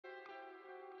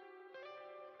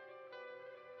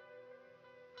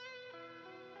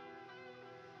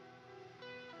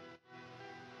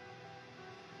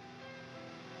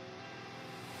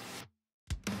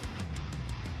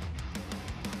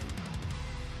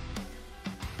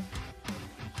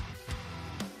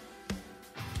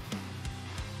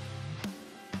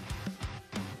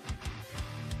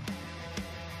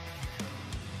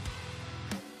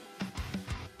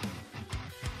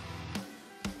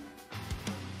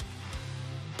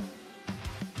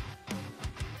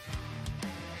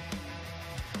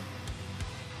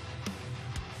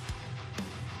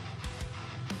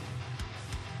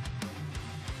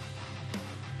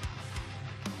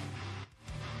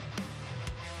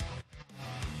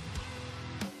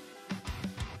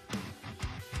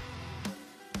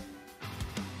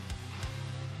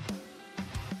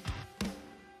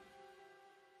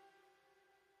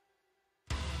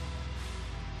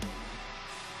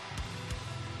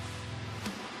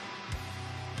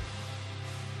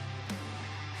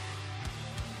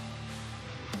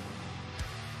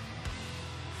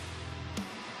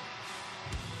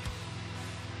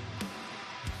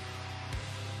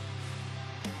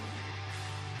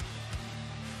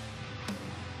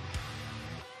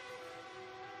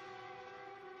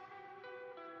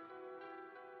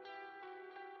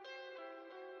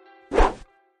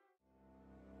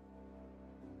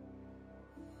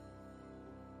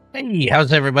Hey,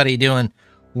 how's everybody doing?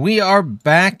 We are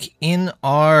back in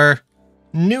our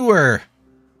newer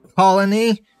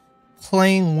colony,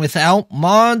 playing without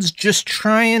mods, just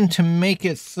trying to make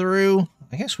it through.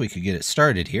 I guess we could get it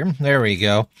started here. There we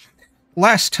go.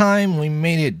 Last time we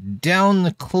made it down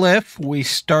the cliff, we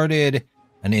started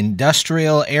an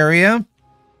industrial area,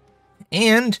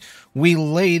 and we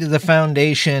laid the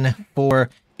foundation for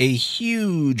a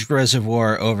huge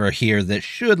reservoir over here that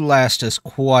should last us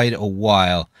quite a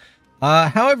while.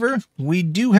 However, we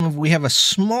have a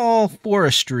small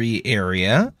forestry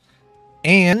area,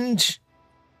 and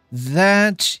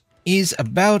that is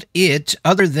about it,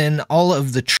 other than all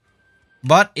of the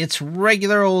but it's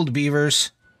regular old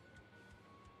beavers.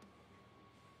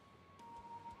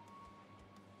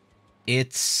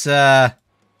 It's yeah,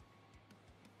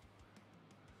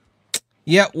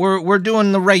 we're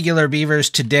doing the regular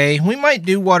beavers today. We might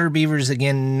do water beavers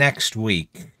again next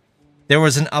week. There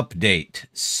was an update,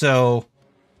 so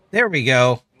there we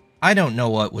go. I don't know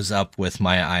what was up with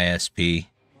my ISP.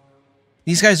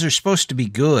 These guys are supposed to be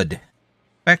good. In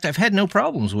fact, I've had no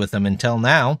problems with them until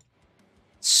now.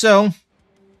 So,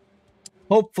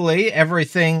 hopefully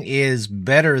everything is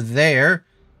better there.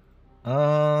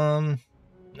 I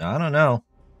don't know.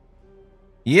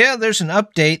 Yeah, there's an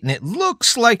update, and it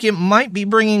looks like it might be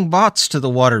bringing bots to the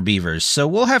water beavers, so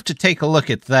we'll have to take a look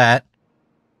at that.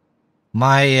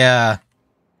 My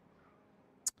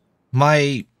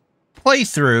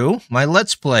playthrough, my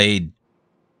Let's Play,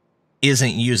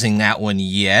 isn't using that one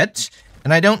yet,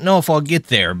 and I don't know if I'll get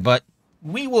there, but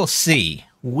we will see.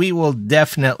 We will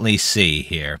definitely see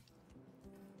here.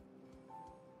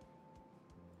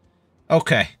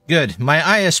 Okay, good. My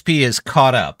ISP is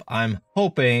caught up. I'm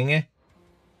hoping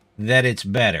that it's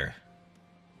better.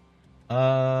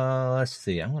 Let's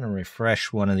see. I'm going to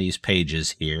refresh one of these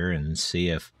pages here and see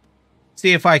if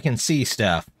I can see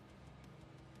stuff.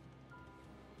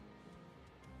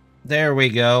 There we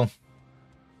go.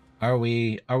 Are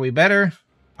we better?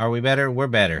 Are we better? We're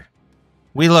better.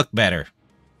 We look better.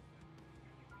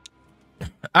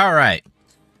 All right.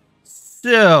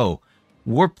 So,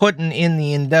 we're putting in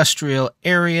the industrial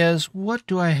areas. What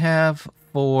do I have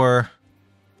for...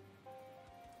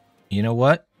 You know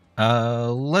what?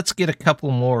 Let's get a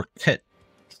couple more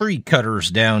tree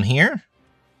cutters down here.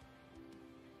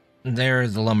 There are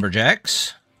the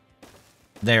lumberjacks.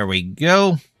 There we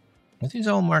go. Are these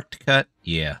all marked to cut?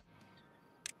 Yeah.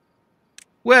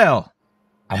 Well,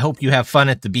 I hope you have fun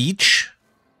at the beach.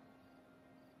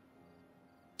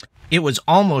 It was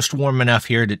almost warm enough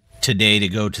here today to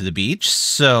go to the beach,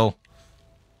 so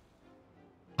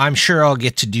I'm sure I'll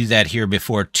get to do that here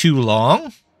before too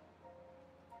long.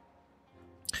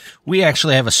 We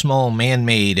actually have a small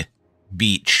man-made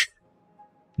beach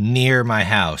near my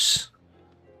house,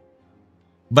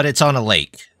 but it's on a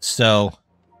lake, so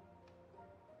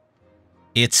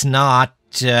it's not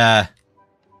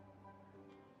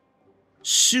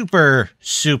super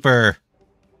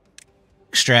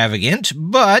extravagant,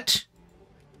 but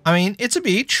I mean, it's a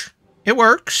beach. It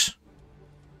works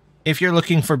if you're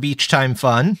looking for beach time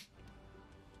fun.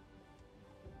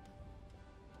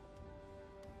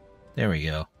 There we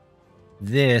go.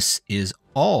 This is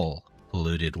all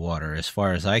polluted water as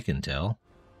far as I can tell.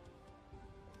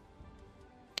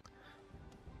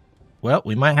 Well,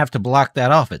 we might have to block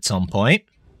that off at some point,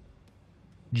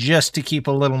 just to keep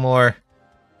a little more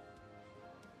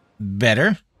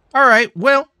better. All right,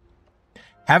 well,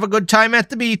 have a good time at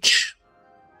the beach.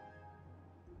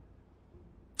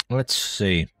 Let's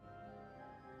see.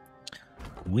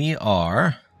 We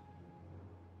are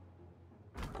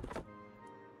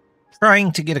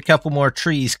trying to get a couple more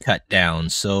trees cut down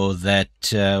so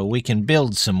that we can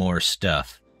build some more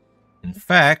stuff. In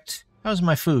fact, how's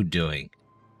my food doing?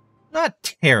 Not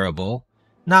terrible,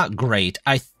 not great.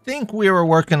 I think we were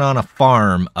working on a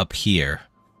farm up here.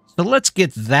 So let's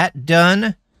get that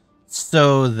done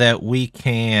so that we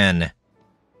can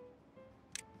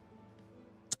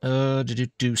so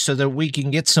that we can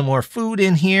get some more food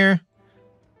in here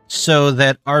so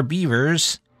that our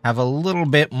beavers have a little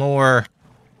bit more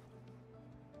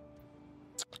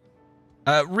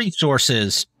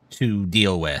resources to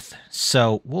deal with.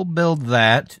 So we'll build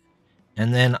that,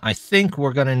 and then I think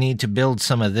we're going to need to build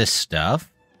some of this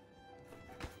stuff.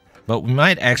 But we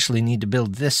might actually need to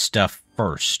build this stuff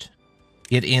first.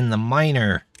 Get in the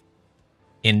minor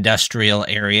industrial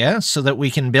area so that we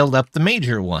can build up the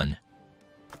major one.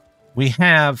 We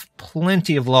have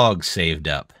plenty of logs saved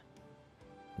up.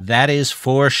 That is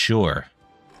for sure.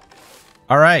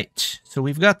 All right, so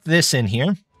we've got this in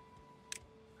here.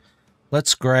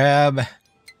 Let's grab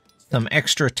some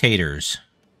extra taters.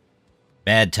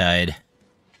 Bad tide.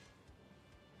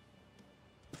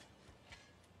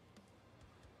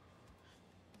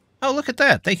 Oh, look at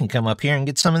that. They can come up here and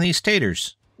get some of these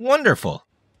taters. Wonderful.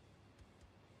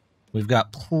 We've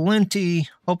got plenty,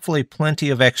 hopefully plenty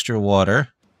of extra water.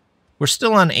 We're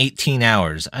still on 18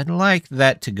 hours. I'd like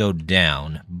that to go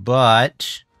down,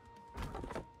 but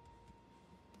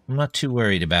I'm not too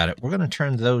worried about it. We're going to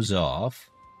turn those off.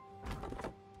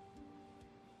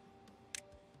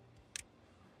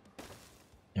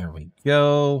 There we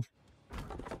go.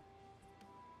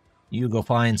 You go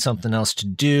find something else to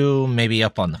do, maybe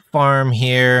up on the farm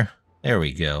here. There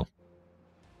we go.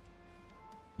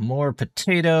 More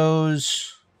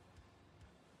potatoes.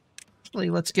 Actually,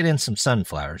 let's get in some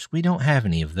sunflowers. We don't have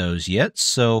any of those yet,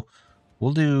 so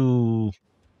we'll do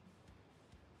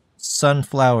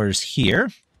sunflowers here.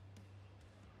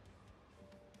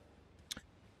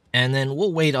 And then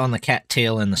we'll wait on the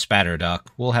cattail and the spatter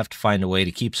duck. We'll have to find a way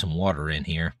to keep some water in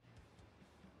here.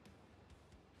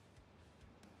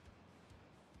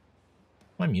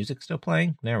 My music still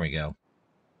playing? There we go.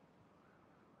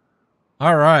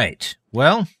 All right.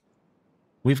 Well,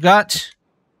 we've got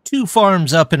 2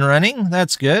 farms up and running.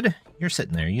 That's good. You're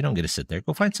sitting there. You don't get to sit there.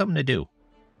 Go find something to do.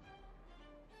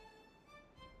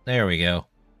 There we go.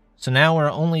 So now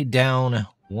we're only down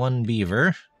 1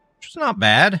 beaver, which is not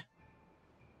bad.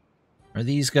 Are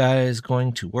these guys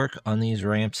going to work on these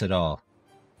ramps at all?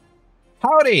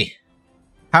 Howdy!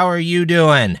 How are you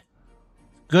doing?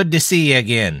 Good to see you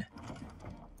again.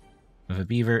 We have a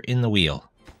beaver in the wheel.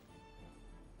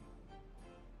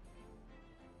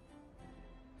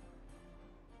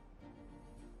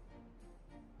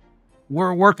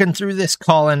 We're working through this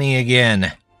colony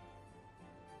again.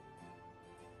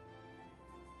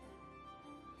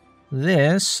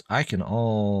 This, I can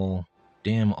all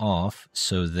dam off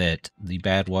so that the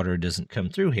bad water doesn't come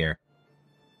through here.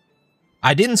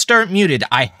 I didn't start muted.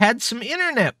 I had some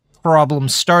internet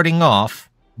problems starting off,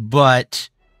 but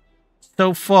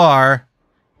so far,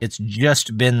 it's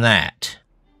just been that.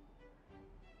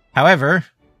 However,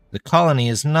 the colony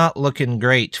is not looking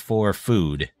great for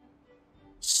food.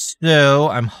 So,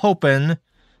 I'm hoping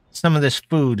some of this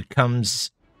food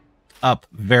comes up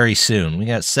very soon. We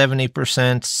got 70%,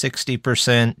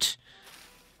 60%.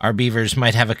 Our beavers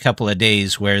might have a couple of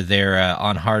days where they're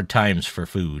on hard times for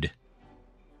food.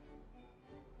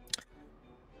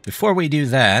 Before we do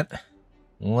that,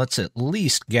 let's at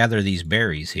least gather these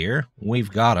berries here. We've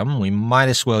got them. We might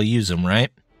as well use them, right?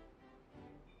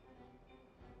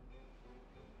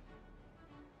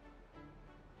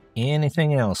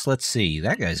 Anything else? Let's see.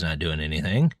 That guy's not doing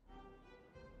anything.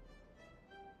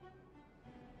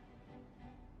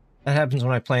 That happens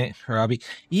when I plant Harabi.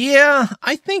 Yeah,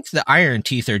 I think the Iron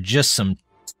Teeth are just some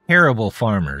terrible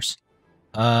farmers.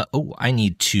 Oh, I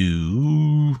need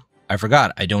to... I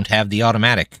forgot, I don't have the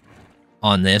automatic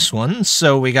on this one,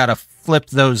 so we gotta flip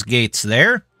those gates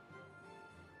there.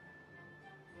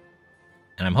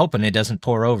 And I'm hoping it doesn't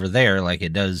pour over there like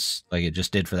it does, like it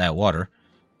just did for that water.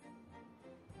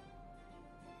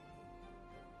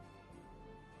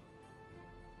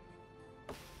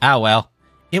 Ah, well.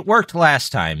 It worked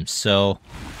last time, so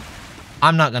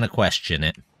I'm not going to question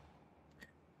it.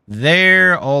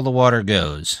 There all the water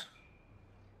goes.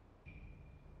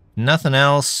 Nothing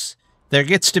else. There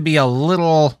gets to be a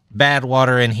little bad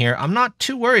water in here. I'm not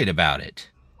too worried about it.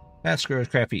 Fast grows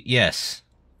crappy. Yes.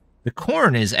 The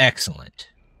corn is excellent.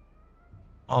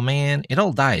 Oh, man. It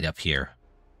all died up here.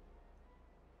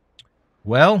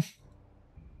 Well,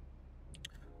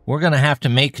 we're going to have to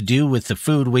make do with the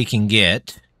food we can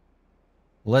get.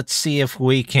 Let's see if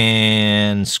we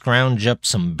can scrounge up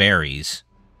some berries.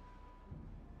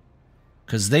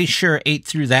 Because they sure ate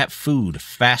through that food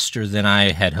faster than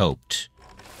I had hoped.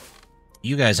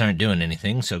 You guys aren't doing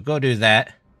anything, so go do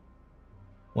that.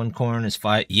 1 corn is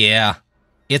 5. Yeah,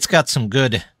 it's got some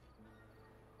good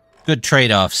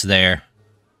trade-offs there.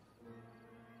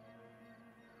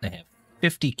 They have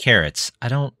 50 carrots. I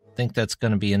don't think that's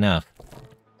going to be enough.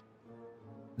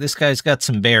 This guy's got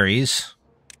some berries.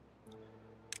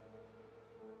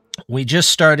 We just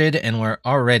started, and we're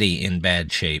already in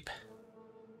bad shape.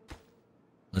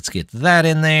 Let's get that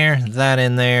in there, that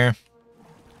in there.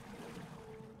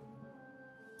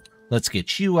 Let's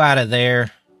get you out of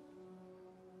there.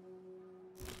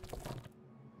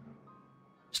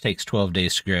 This takes 12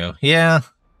 days to grow. Yeah.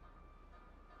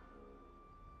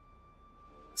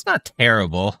 It's not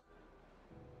terrible.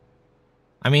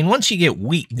 I mean, once you get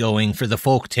wheat going for the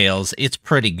folktales, it's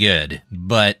pretty good,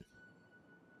 but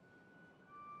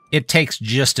it takes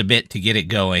just a bit to get it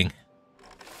going.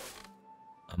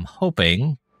 I'm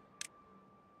hoping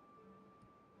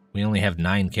we only have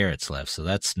 9 carrots left, so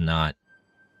that's not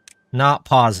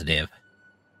positive.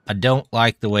 I don't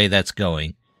like the way that's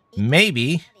going.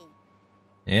 Maybe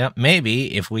Yeah,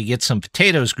 maybe if we get some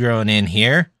potatoes growing in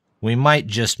here, we might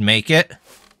just make it.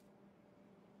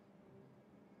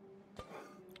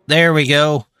 There we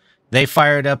go. They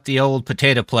fired up the old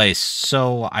potato place,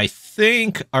 so I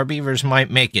think our beavers might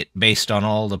make it based on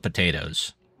all the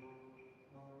potatoes.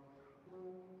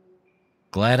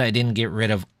 Glad I didn't get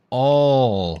rid of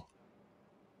all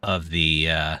of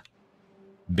the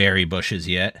berry bushes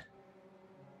yet.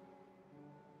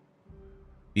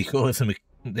 Be cool if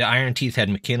the Iron Teeth had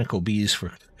mechanical bees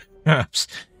for crops.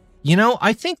 You know,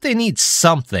 I think they need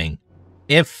something.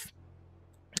 If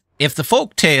the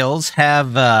folk tales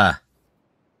have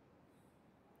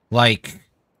like,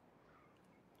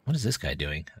 what is this guy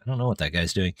doing? I don't know what that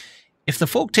guy's doing. If the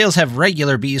folk tales have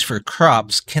regular bees for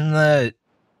crops, can the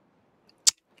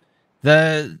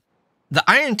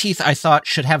Iron Teeth, I thought,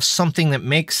 should have something that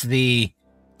makes the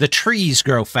trees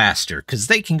grow faster, because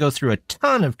they can go through a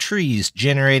ton of trees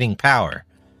generating power.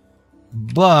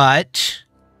 But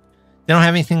they don't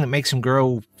have anything that makes them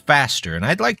grow faster, and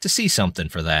I'd like to see something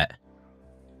for that.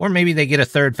 Or maybe they get a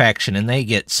third faction and they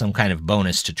get some kind of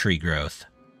bonus to tree growth.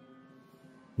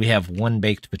 We have one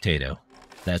baked potato.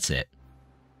 That's it.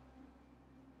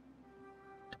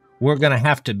 We're going to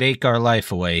have to bake our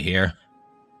life away here.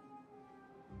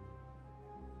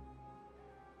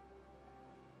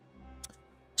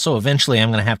 So eventually I'm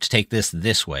going to have to take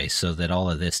this way so that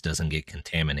all of this doesn't get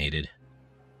contaminated.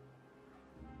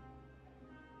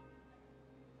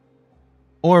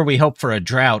 Or we hope for a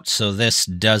drought so this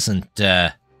doesn't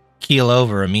keel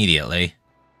over immediately.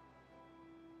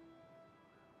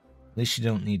 At least you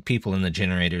don't need people in the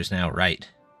generators now, right?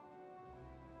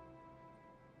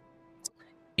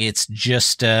 It's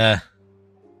just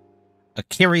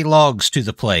carry logs to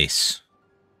the place.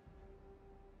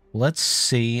 Let's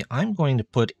see. I'm going to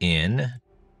put in...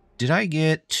 Did I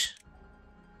get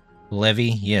levy?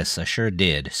 Yes, I sure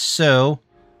did. So,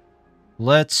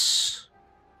 let's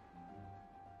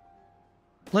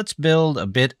build a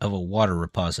bit of a water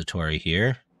repository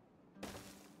here.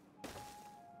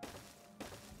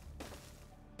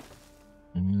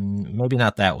 Maybe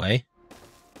not that way.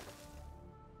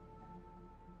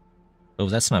 Oh,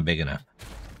 that's not big enough.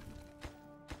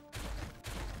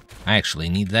 I actually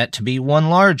need that to be one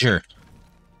larger.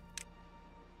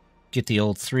 Get the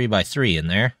old 3x3 in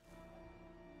there.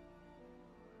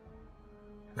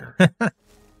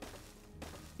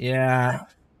 Yeah.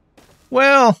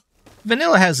 Well,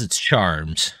 vanilla has its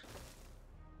charms.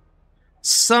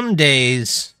 Some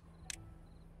days,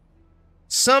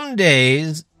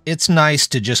 it's nice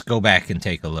to just go back and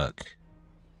take a look.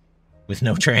 With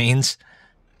no trains.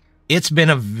 It's been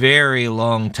a very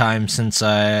long time since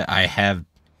I have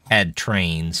had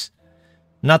trains.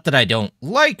 Not that I don't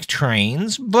like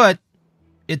trains, but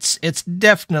it's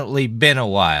definitely been a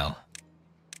while.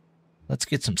 Let's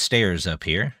get some stairs up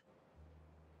here.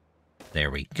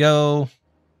 There we go.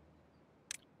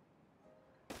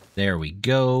 There we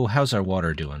go. How's our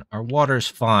water doing? Our water's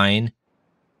fine.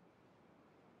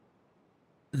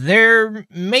 They're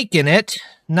making it.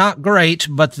 Not great,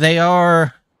 but they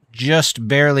are just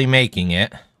barely making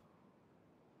it.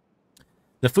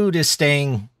 The food is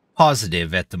staying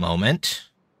positive at the moment,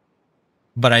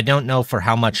 but I don't know for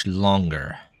how much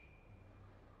longer.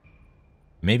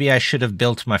 Maybe I should have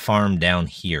built my farm down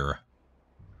here.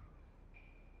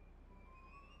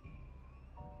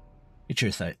 Get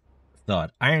your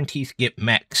thought. Iron Teeth get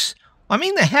mechs. I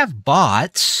mean, they have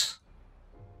bots.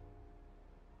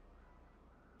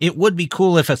 It would be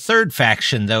cool if a third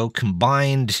faction, though,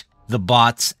 combined the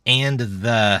bots and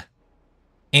the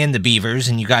beavers,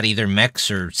 and you got either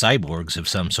mechs or cyborgs of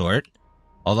some sort.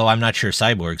 Although I'm not sure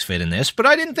cyborgs fit in this, but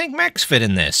I didn't think mechs fit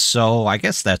in this, so I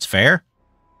guess that's fair.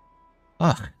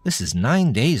 Ugh, this is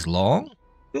 9 days long?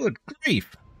 Good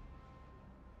grief.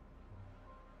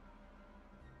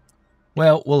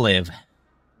 Well, we'll live.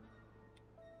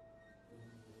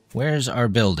 Where's our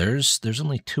builders? There's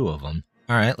only 2 of them.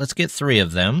 Alright, let's get 3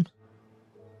 of them.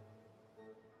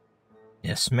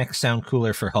 Yes, mechs sound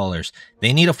cooler for haulers.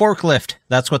 They need a forklift.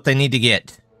 That's what they need to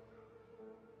get.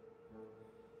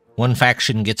 One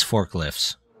faction gets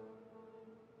forklifts.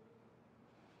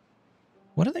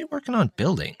 What are they working on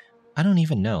building? I don't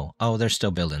even know. Oh, they're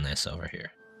still building this over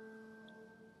here.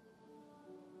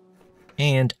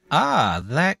 And,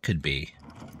 that could be.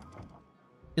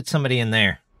 Get somebody in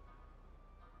there.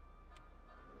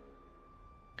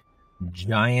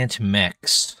 Giant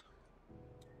mechs.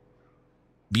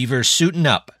 Beavers suiting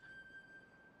up.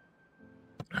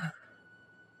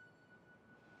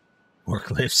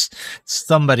 Forklifts.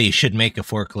 Somebody should make a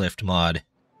forklift mod.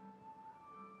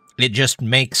 It just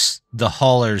makes the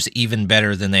haulers even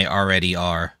better than they already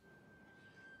are.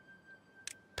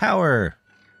 Power.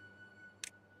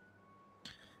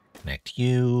 Connect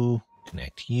you,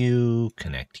 connect you,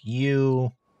 connect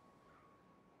you.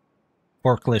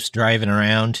 Forklifts driving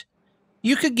around.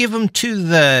 You could give them to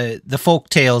the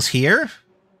folktales here.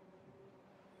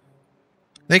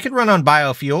 They could run on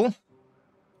biofuel.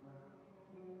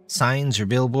 Signs or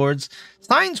billboards.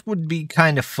 Signs would be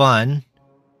kind of fun.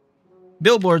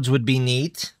 Billboards would be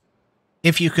neat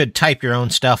if you could type your own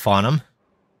stuff on them.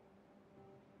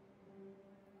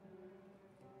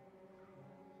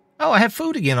 Oh, I have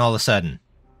food again all of a sudden.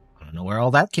 I don't know where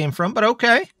all that came from, but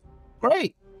okay.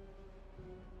 Great.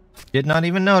 Did not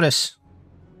even notice.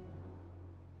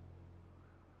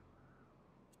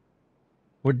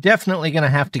 We're definitely going to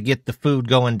have to get the food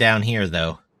going down here,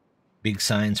 though. Big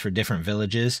signs for different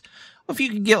villages. Well, if you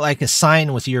could get, like, a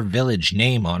sign with your village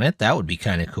name on it, that would be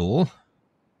kind of cool.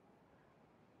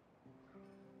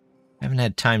 I haven't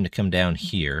had time to come down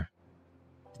here.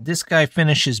 Did this guy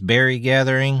finish his berry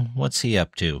gathering? What's he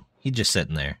up to? He's just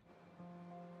sitting there.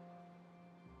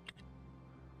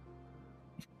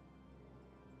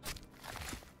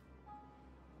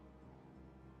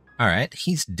 Alright,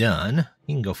 he's done.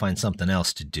 He can go find something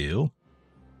else to do.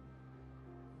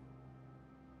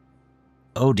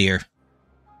 Oh dear.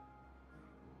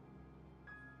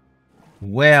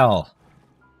 Well.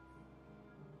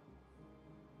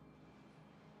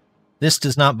 This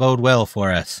does not bode well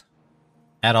for us.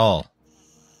 At all.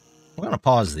 We're going to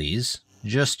pause these,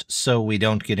 just so we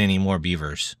don't get any more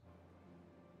beavers.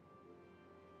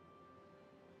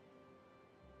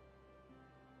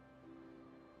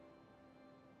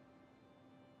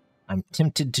 I'm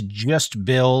tempted to just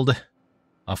build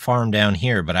a farm down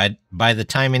here, but by the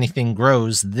time anything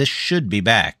grows, this should be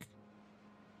back.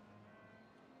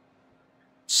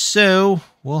 So,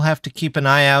 we'll have to keep an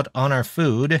eye out on our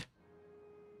food.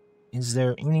 Is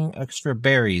there any extra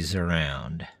berries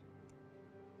around?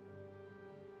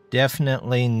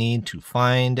 Definitely need to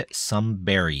find some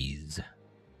berries.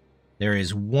 There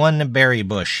is one berry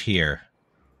bush here.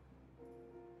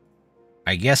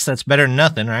 I guess that's better than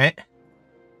nothing, right?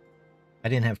 I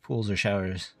didn't have pools or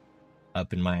showers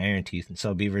up in my Iron Teeth, and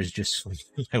so beavers just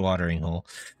my watering hole.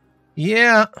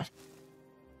 Yeah.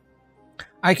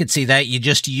 I could see that. You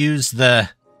just use the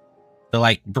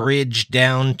like bridge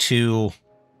down to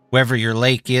wherever your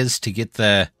lake is to get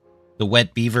the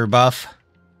wet beaver buff.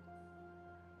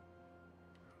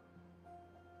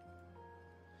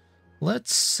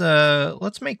 Let's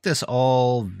make this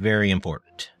all very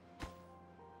important.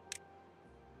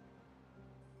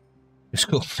 It's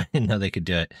cool. I didn't know they could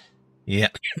do it. Yeah.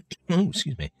 Oh,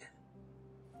 excuse me.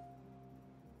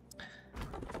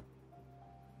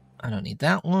 I don't need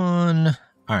that one.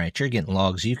 All right, you're getting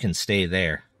logs. You can stay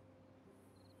there.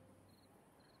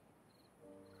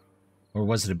 Or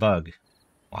was it a bug?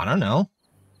 I don't know.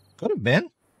 Could have been.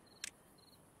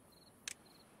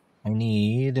 I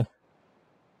need...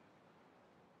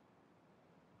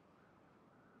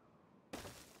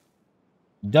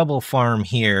 double farm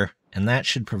here, and that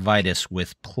should provide us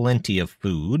with plenty of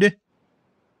food.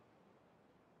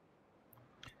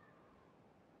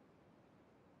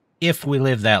 If we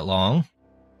live that long.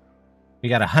 We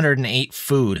got 108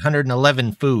 food,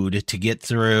 111 food to get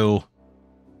through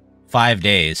 5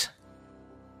 days.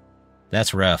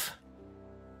 That's rough.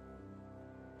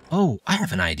 Oh, I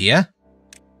have an idea.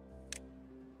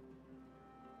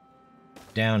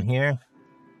 Down here.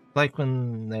 Like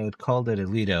when they would call it a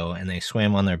Lido and they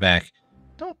swam on their back.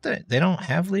 They don't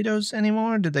have Lidos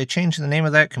anymore? Did they change the name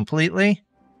of that completely?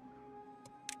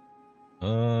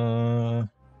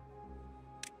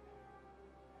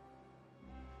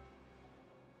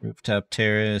 Rooftop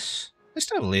terrace. They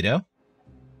still have a Lido.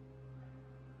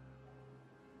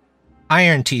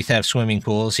 Iron Teeth have swimming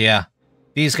pools, yeah.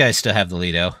 These guys still have the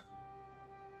Lido.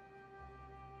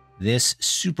 This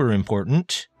super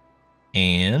important.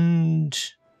 And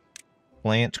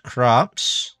plant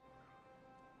crops.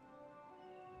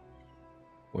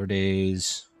 4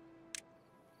 days.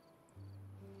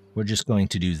 We're just going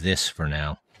to do this for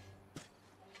now.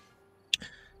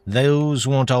 Those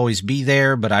won't always be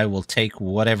there, but I will take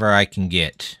whatever I can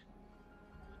get.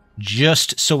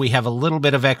 Just so we have a little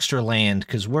bit of extra land,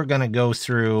 because we're going to go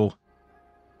through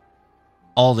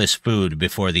all this food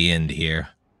before the end here.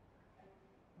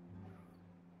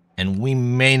 And we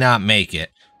may not make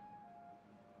it.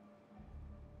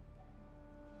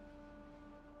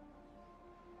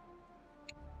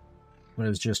 But it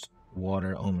was just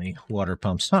water only. Water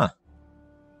pumps, huh?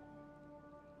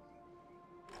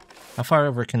 How far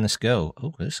over can this go?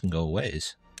 Oh, this can go a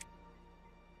ways.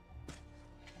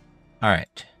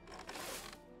 Alright.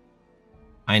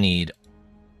 I need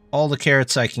all the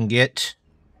carrots I can get.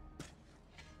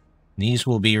 These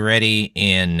will be ready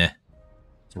in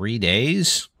 3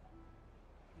 days.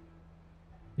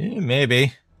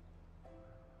 Maybe.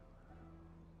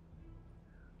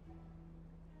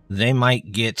 They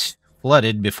might get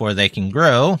flooded before they can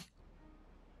grow.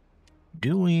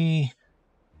 Do we...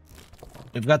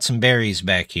 We've got some berries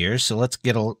back here, so let's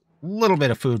get a little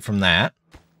bit of food from that.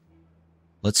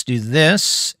 Let's do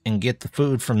this and get the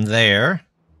food from there.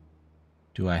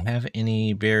 Do I have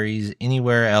any berries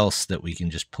anywhere else that we can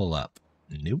just pull up?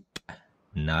 Nope,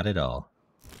 not at all.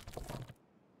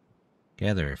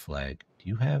 Gatherer flag. Do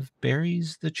you have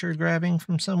berries that you're grabbing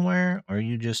from somewhere? Or are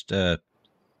you just a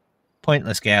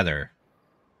pointless gatherer?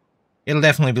 It'll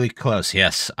definitely be close.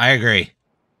 Yes, I agree.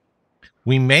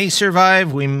 We may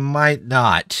survive, we might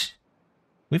not.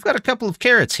 We've got a couple of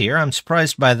carrots here. I'm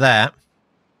surprised by that.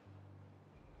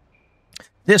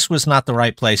 This was not the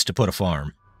right place to put a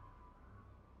farm.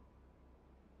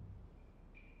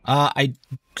 I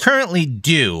currently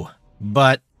do,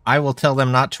 but I will tell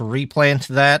them not to replant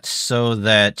that so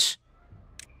that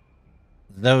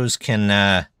those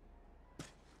can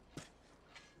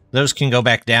go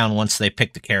back down once they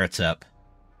pick the carrots up.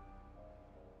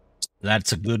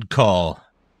 That's a good call.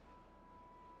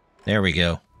 There we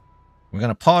go. We're going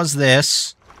to pause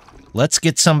this. Let's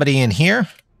get somebody in here.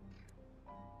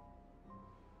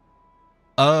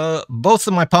 Both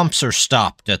of my pumps are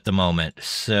stopped at the moment,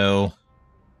 so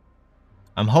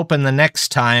I'm hoping the next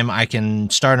time I can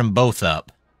start them both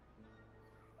up.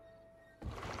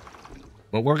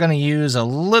 But we're going to use a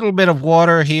little bit of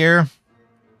water here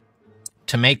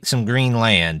to make some green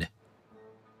land.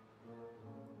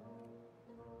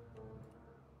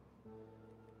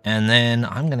 And then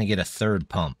I'm going to get a third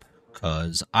pump,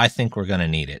 because I think we're going to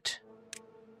need it.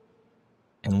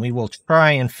 And we will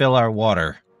try and fill our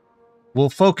water.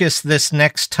 We'll focus this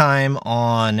next time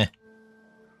on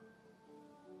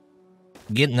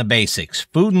getting the basics.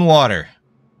 Food and water.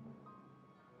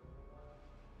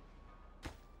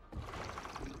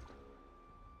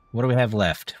 What do we have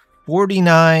left?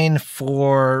 49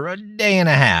 for a day and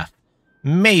a half.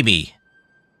 Maybe.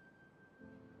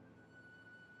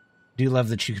 Do you love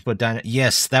that you could put dynamite?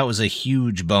 Yes, that was a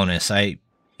huge bonus. I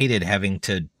hated having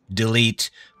to delete,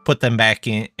 put them back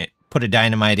in, put a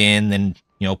dynamite in, then,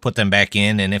 you know, put them back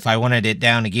in. And if I wanted it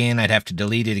down again, I'd have to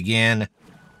delete it again.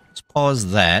 Let's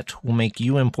pause that. We'll make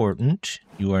you important.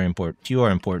 You are important. You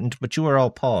are important, but you are all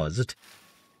paused.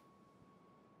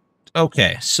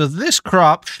 Okay, so this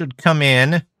crop should come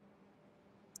in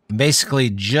basically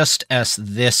just as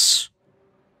this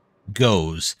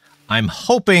goes. I'm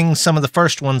hoping some of the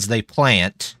first ones they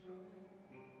plant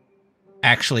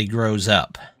actually grows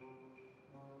up.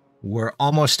 We're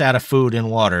almost out of food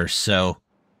and water, so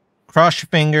cross your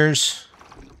fingers.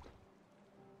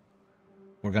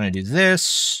 We're going to do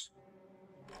this.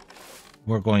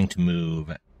 We're going to move.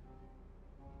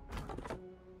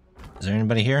 Is there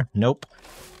anybody here? Nope.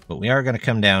 But we are going to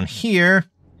come down here.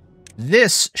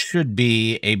 This should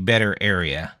be a better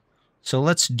area. So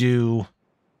let's do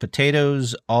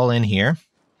potatoes all in here.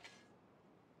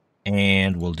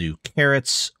 And we'll do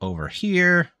carrots over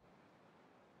here.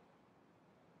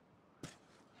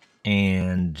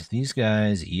 And these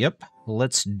guys, yep.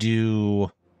 Let's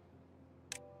do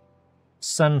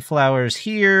sunflowers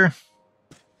here.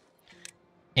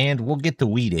 And we'll get the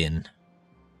wheat in.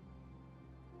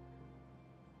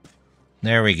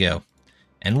 There we go.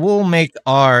 And we'll make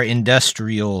our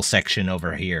industrial section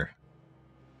over here.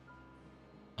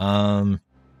 But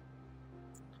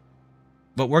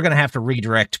we're going to have to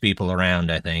redirect people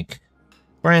around, I think.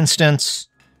 For instance,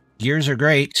 gears are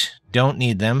great. Don't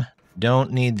need them.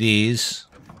 Don't need these.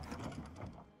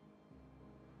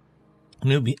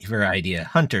 New beaver idea.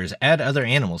 Hunters, add other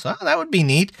animals. Oh, that would be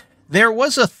neat. There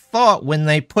was a thought when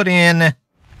they put in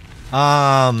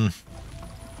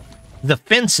the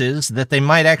fences that they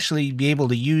might actually be able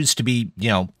to use to be, you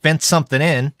know, fence something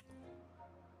in.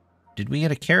 Did we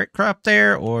get a carrot crop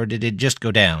there, or did it just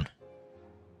go down?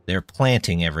 They're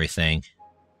planting everything.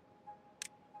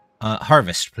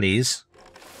 Harvest, please.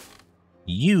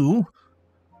 You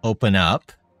open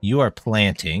up. You are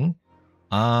planting.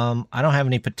 I don't have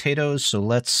any potatoes, so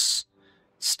let's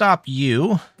stop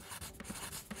you.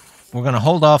 We're going to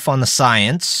hold off on the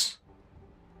science.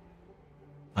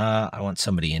 I want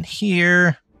somebody in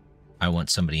here. I want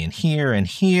somebody in here and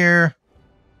here.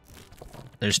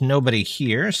 There's nobody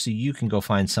here, so you can go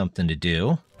find something to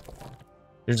do.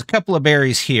 There's a couple of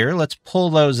berries here. Let's pull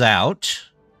those out.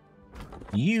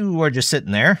 You are just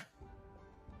sitting there.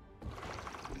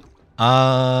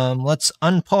 Let's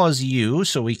unpause you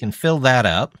so we can fill that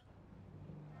up.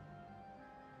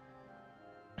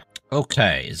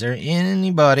 Okay, is there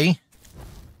anybody?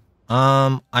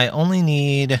 I only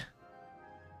need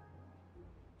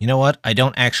You know what? I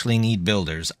don't actually need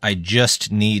builders. I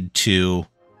just need to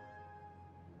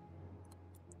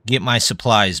get my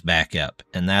supplies back up,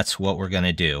 and that's what we're going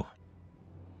to do.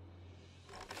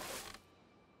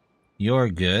 You're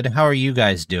good. How are you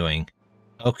guys doing?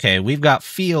 Okay, we've got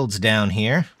fields down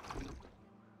here.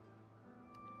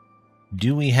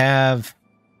 Do we have...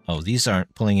 Oh, these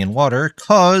aren't pulling in water,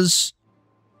 'cause...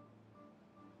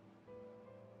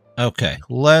 Okay,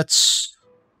 let's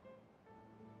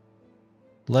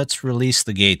release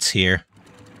the gates here.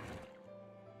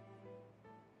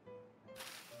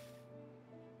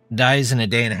 Dies in a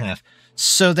day and a half.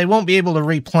 So they won't be able to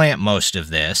replant most of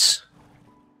this.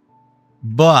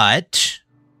 But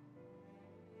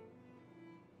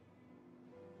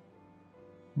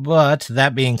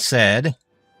that being said,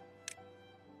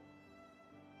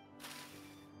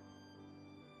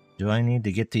 do I need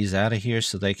to get these out of here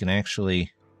so they can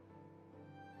actually...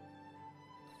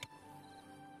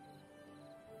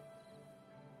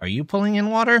 Are you pulling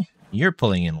in water? You're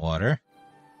pulling in water.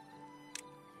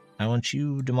 I want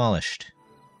you demolished.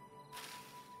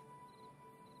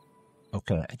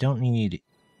 Okay, I don't need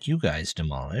you guys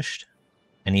demolished.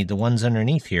 I need the ones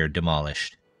underneath here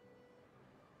demolished.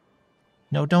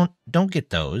 No, don't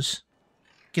get those.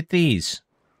 Get these.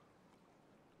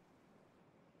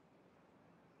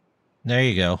 There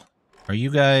you go. Are you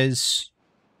guys...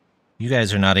 You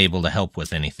guys are not able to help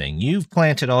with anything. You've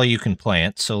planted all you can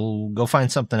plant, so go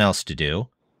find something else to do.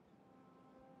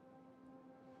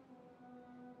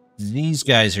 These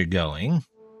guys are going.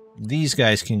 These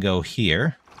guys can go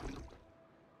here.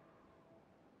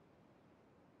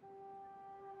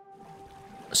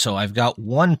 So I've got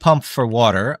one pump for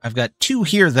water. I've got two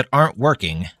here that aren't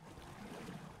working.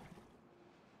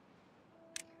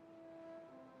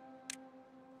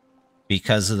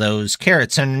 Because of those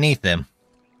carrots underneath them.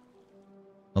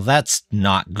 Well, that's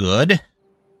not good.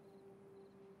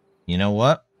 You know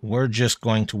what? We're just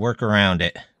going to work around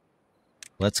it.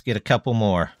 Let's get a couple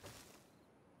more.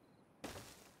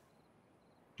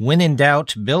 When in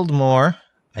doubt, build more.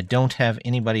 I don't have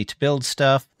anybody to build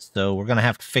stuff, so we're going to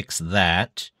have to fix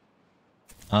that.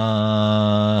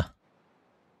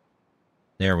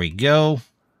 There we go.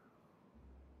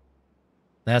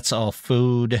 That's all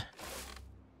food.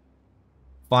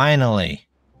 Finally.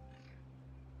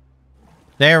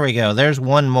 There we go. There's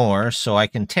one more, so I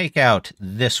can take out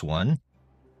this one.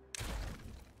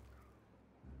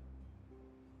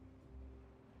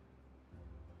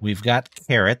 We've got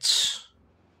carrots.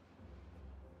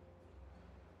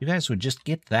 You guys would just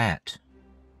get that.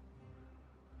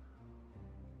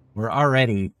 We're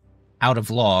already out of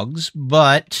logs,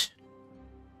 but...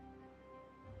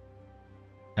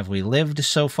 Have we lived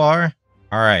so far?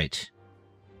 All right.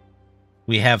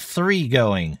 We have 3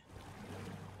 going.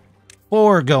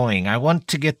 4 going. I want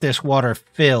to get this water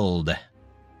filled.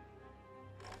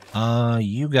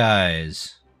 You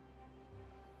guys.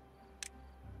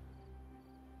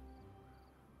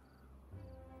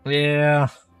 Yeah.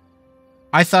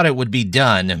 I thought it would be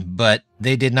done, but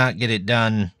they did not get it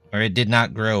done, or it did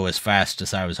not grow as fast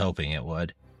as I was hoping it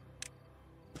would.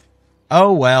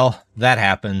 Oh well, that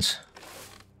happens.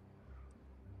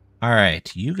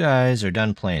 Alright, you guys are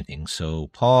done planting, so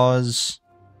pause.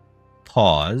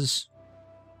 Pause.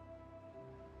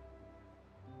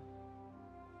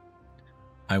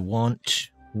 I want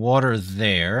water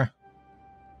there.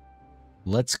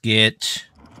 Let's get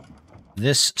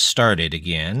this started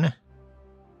again.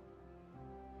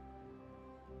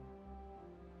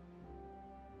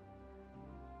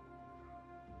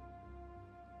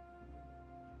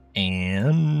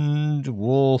 And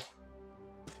we'll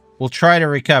try to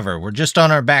recover. We're just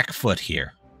on our back foot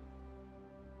here.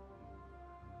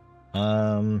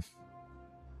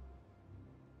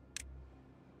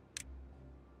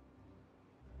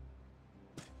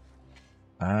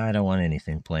 I don't want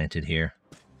anything planted here.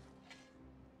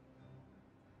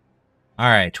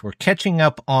 Alright, we're catching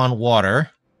up on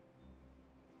water.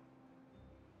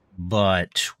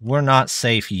 But we're not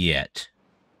safe yet.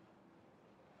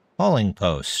 Hauling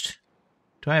post.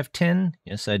 Do I have 10?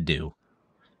 Yes, I do.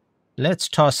 Let's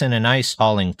toss in a nice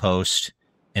hauling post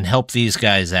and help these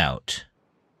guys out.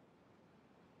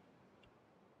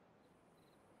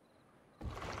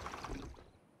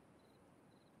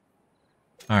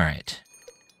 Alright.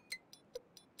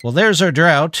 Well, there's our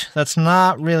drought. That's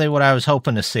not really what I was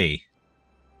hoping to see.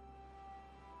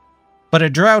 But a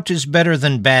drought is better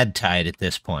than bad tide at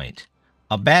this point.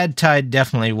 A bad tide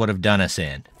definitely would have done us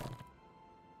in.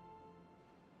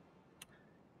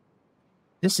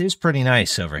 This is pretty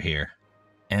nice over here.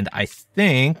 And I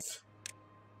think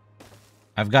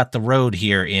I've got the road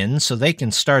here in, so they can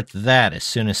start that as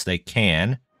soon as they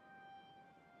can.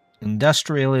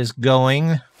 Industrial is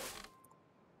going.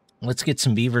 Let's get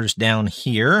some beavers down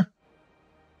here.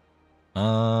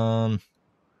 You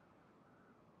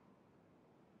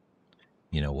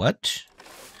know what?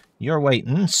 You're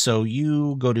waiting, so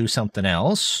you go do something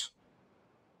else.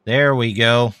 There we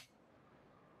go.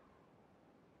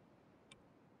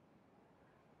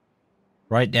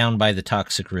 Right down by the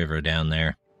toxic river down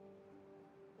there.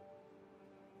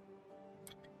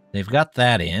 They've got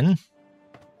that in.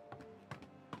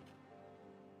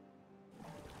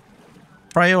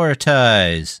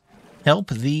 Prioritize. Help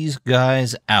these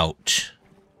guys out.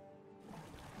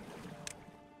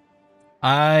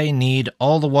 I need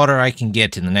all the water I can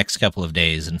get in the next couple of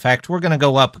days. In fact, we're going to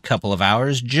go up a couple of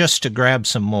hours just to grab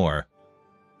some more.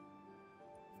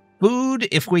 Food,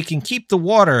 if we can keep the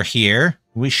water here,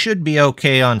 we should be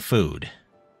okay on food.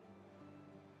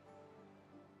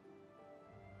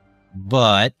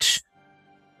 But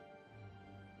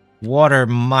water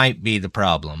might be the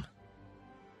problem.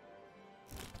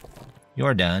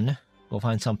 You're done. Go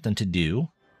find something to do.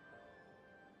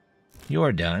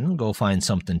 You're done. Go find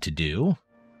something to do.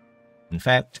 In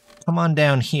fact, come on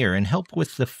down here and help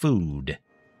with the food.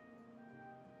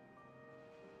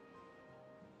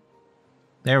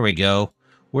 There we go.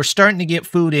 We're starting to get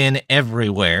food in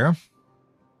everywhere,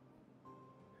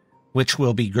 which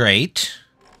will be great.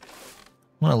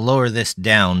 I want to lower this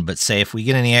down, but say if we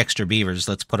get any extra beavers,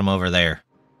 let's put them over there.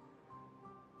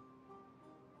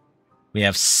 We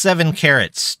have 7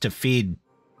 carrots to feed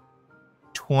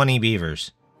 20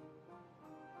 beavers.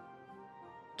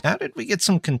 How did we get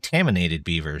some contaminated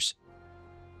beavers?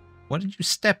 What did you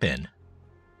step in?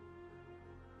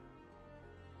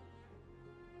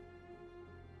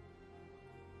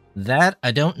 That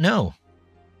I don't know.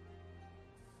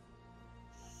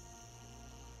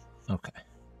 Okay.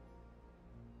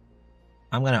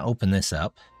 I'm going to open this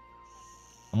up.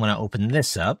 I'm going to open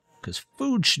this up, because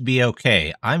food should be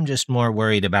okay. I'm just more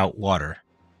worried about water.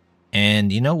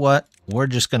 And you know what? We're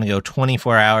just going to go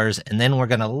 24 hours, and then we're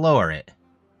going to lower it.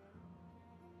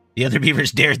 The other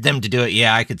beavers dared them to do it.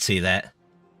 Yeah, I could see that.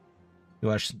 You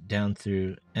watch down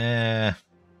through...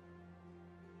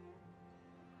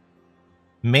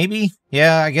 Maybe?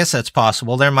 Yeah, I guess that's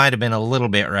possible. There might have been a little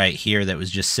bit right here that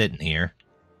was just sitting here.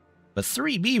 But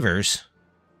 3 beavers?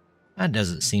 That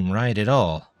doesn't seem right at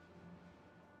all.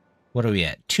 What are we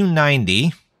at?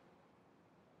 290.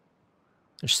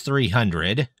 There's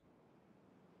 300.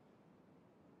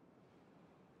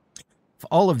 If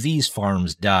all of these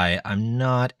farms die, I'm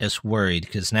not as worried,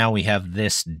 because now we have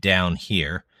this down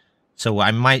here. So I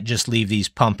might just leave these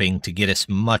pumping to get as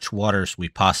much water as we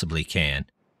possibly can.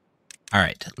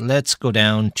 Alright, let's go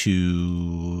down to,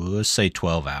 let's say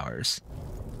 12 hours.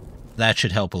 That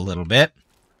should help a little bit.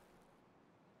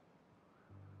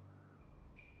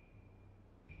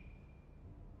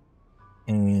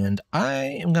 And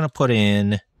I am going to put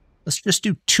in, let's just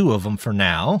do 2 of them for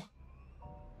now.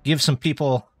 Give some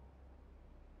people,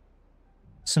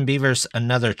 some beavers,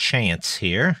 another chance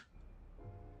here.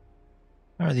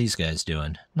 How are these guys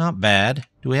doing? Not bad.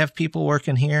 Do we have people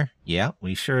working here? Yeah,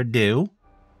 we sure do.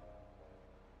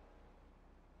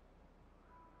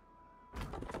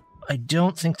 I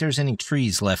don't think there's any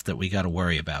trees left that we got to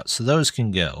worry about, so those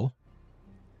can go.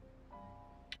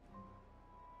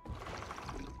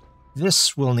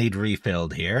 This will need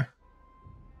refilled here.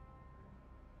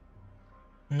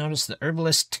 Notice the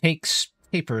herbalist takes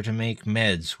paper to make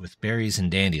meds with berries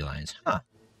and dandelions. Huh.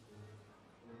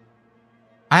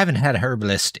 I haven't had a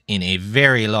herbalist in a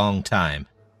very long time.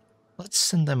 Let's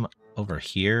send them over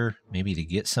here, maybe to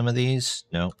get some of these.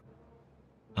 No.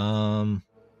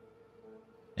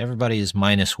 Everybody is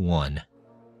 -1.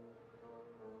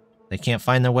 They can't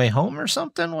find their way home or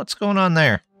something? What's going on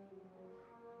there?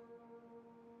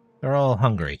 They're all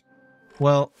hungry.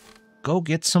 Well, go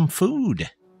get some food,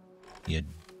 you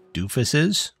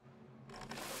doofuses.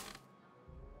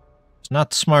 It's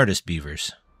not the smartest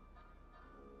beavers.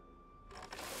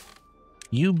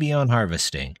 You be on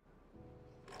harvesting.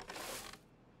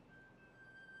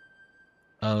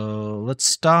 Let's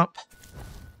stop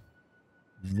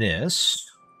this.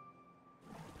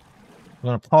 I'm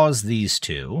going to pause these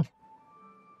 2.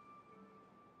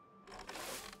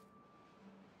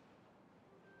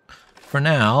 For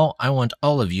now, I want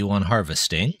all of you on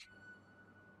harvesting.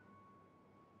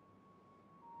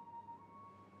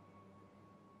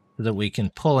 So that we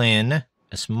can pull in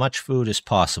as much food as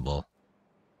possible.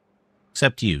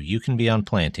 Except you. You can be on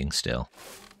planting still.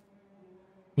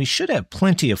 We should have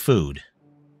plenty of food.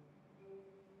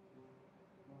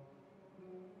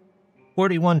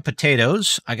 41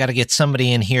 potatoes. I got to get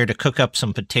somebody in here to cook up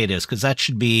some potatoes, because that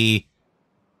should be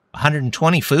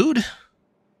 120 food.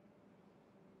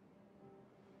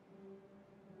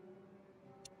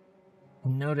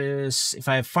 Notice if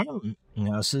I have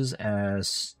farmhouses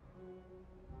as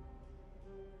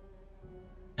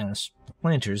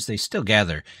planters, they still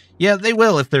gather. Yeah, they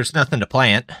will if there's nothing to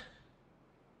plant.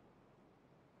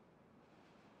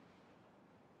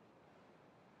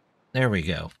 There we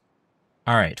go.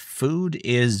 All right, food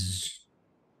is...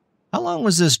 How long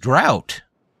was this drought?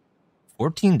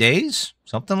 14 days?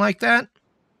 Something like that?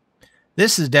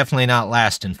 This is definitely not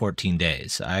lasting 14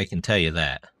 days. I can tell you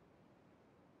that.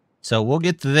 So we'll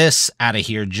get this out of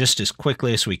here just as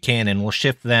quickly as we can, and we'll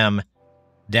shift them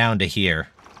down to here.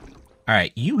 All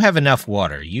right, you have enough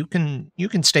water. You can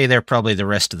stay there probably the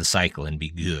rest of the cycle and be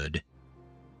good.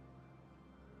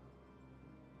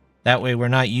 That way we're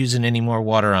not using any more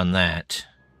water on that.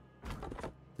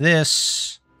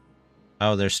 This...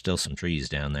 Oh, there's still some trees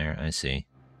down there. I see.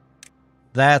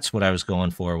 That's what I was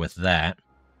going for with that.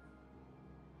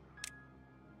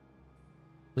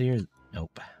 Clear...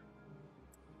 Nope.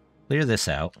 Clear this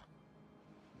out.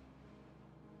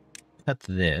 Cut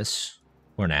this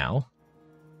for now.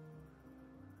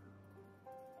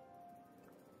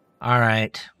 All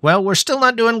right. Well, we're still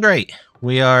not doing great.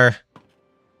 We are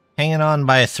hanging on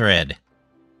by a thread.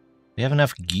 We have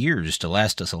enough gears to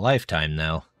last us a lifetime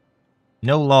now.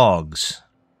 No logs.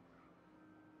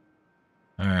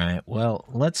 All right. Well,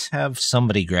 let's have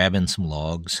somebody grabbing some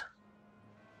logs.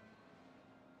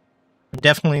 I'm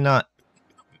definitely not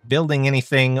building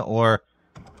anything, or...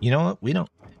 You know what? We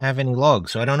don't have any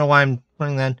logs, so I don't know why I'm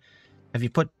putting that... Have you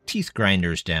put teeth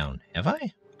grinders down? Have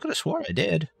I? Could have swore I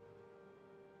did.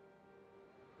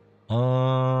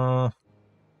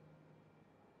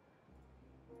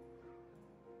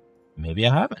 Maybe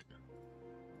I haven't.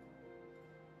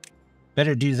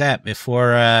 Better do that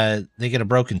before they get a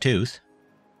broken tooth.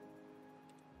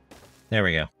 There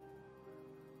we go.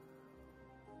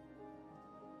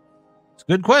 It's a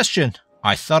good question.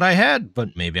 I thought I had,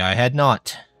 but maybe I had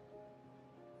not.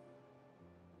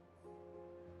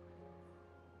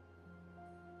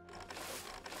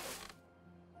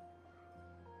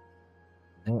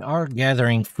 They are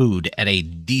gathering food at a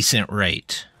decent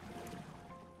rate.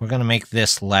 We're going to make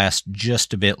this last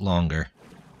just a bit longer.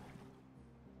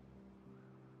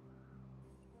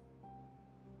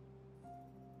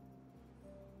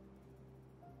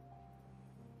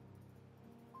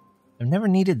 I've never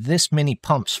needed this many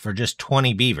pumps for just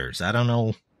 20 beavers. I don't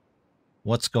know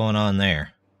what's going on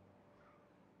there.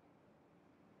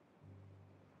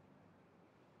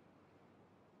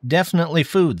 Definitely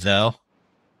food, though.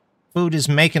 Food is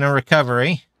making a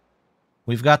recovery.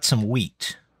 We've got some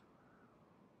wheat.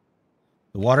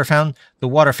 The water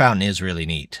fountain is really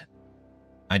neat.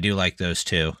 I do like those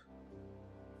too.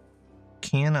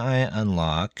 Can I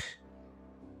unlock...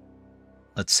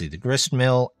 Let's see, the grist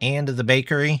mill and the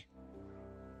bakery?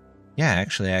 Yeah,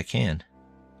 actually I can.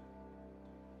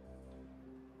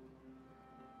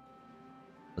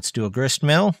 Let's do a grist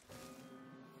mill.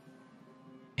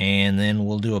 And then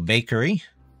we'll do a bakery.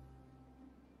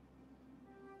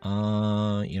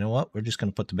 You know what? We're just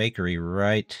going to put the bakery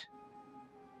right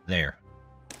there.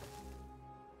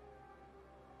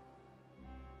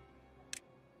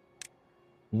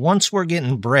 Once we're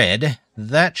getting bread,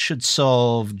 that should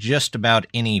solve just about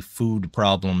any food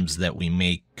problems that we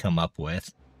may come up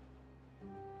with.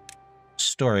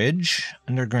 Storage,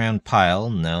 underground pile.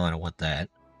 No, I don't want that.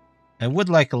 I would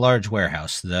like a large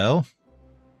warehouse, though.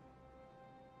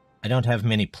 I don't have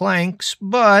many planks,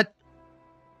 but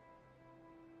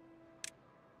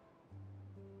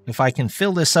if I can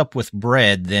fill this up with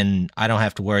bread, then I don't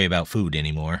have to worry about food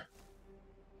anymore.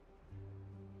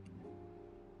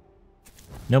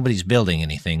 Nobody's building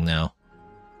anything, though.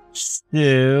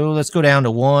 So, let's go down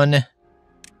to 1.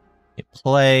 Hit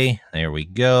play. There we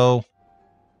go.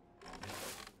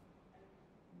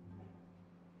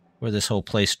 Where this whole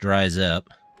place dries up.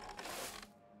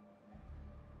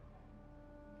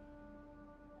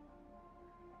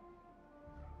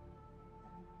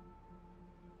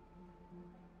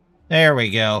 There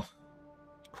we go.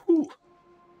 Whew.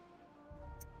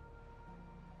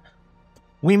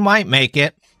 We might make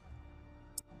it.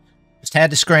 Just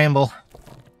had to scramble.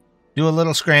 Do a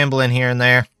little scrambling here and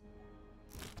there.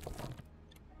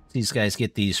 These guys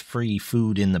get these free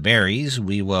food in the berries.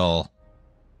 We will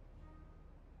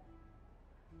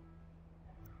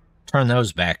turn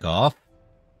those back off.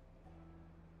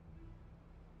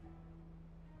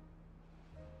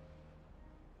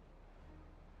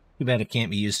 Too bad it can't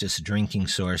be used as a drinking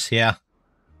source, yeah.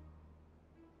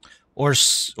 Or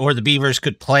the beavers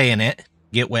could play in it.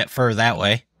 Get wet fur that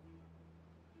way.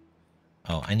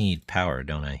 Oh, I need power,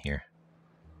 don't I, here?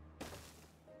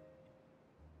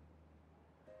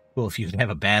 Cool if you could have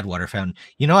a bad water fountain.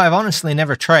 You know, I've honestly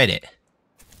never tried it.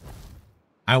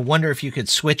 I wonder if you could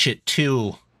switch it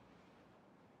to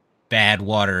bad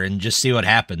water and just see what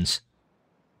happens.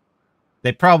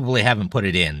 They probably haven't put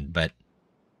it in, but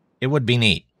it would be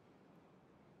neat.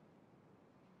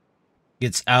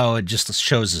 It just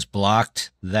shows as blocked.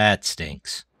 That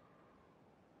stinks.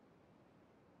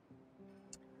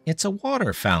 It's a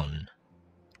water fountain.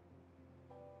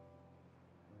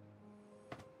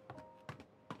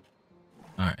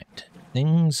 Alright.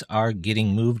 Things are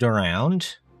getting moved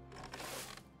around.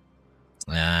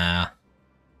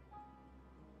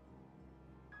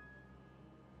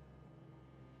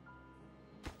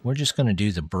 We're just going to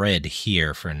do the bread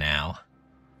here for now.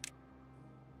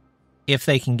 If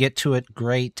they can get to it,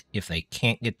 great. If they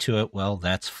can't get to it, well,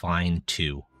 that's fine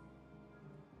too.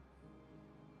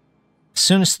 As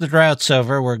soon as the drought's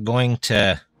over, we're going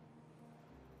to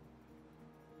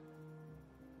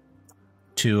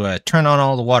turn on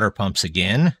all the water pumps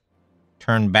again.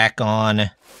 Turn back on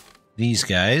these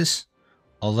guys.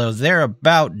 Although they're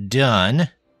about done.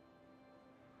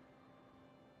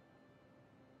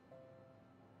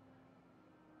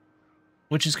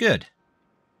 Which is good.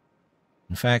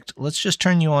 In fact, let's just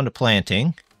turn you on to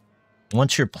planting.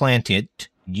 Once you're planted,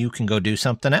 you can go do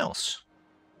something else.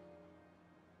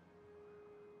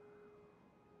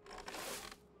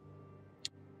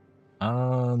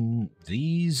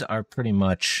 These are pretty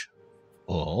much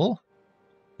full.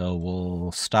 So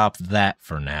we'll stop that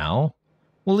for now.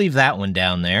 We'll leave that one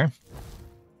down there.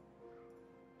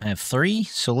 I have 3,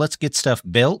 so let's get stuff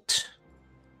built.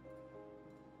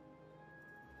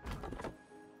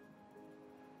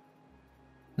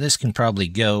 This can probably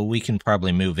go. We can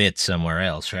probably move it somewhere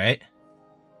else, right?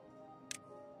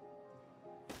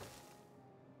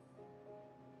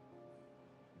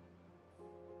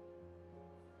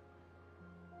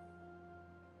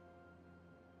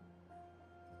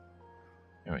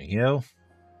 There we go.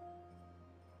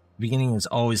 Beginning is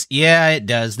always... Yeah, it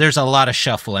does. There's a lot of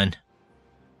shuffling.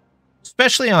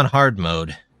 Especially on hard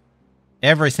mode.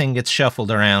 Everything gets shuffled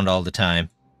around all the time.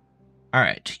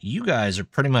 Alright, you guys are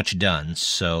pretty much done,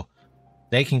 so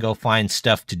they can go find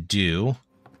stuff to do.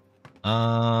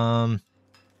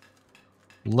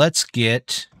 Let's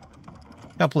get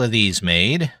a couple of these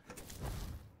made.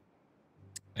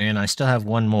 And I still have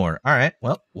one more. Alright,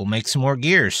 well, we'll make some more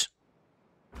gears.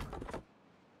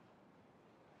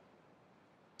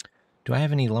 Do I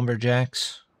have any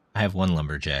lumberjacks? I have 1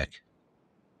 lumberjack.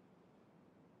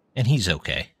 And he's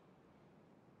okay.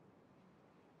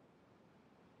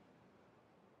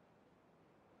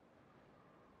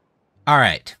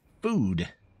 Alright, food.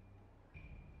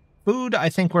 Food, I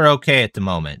think we're okay at the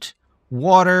moment.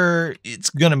 Water,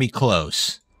 it's gonna be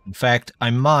close. In fact,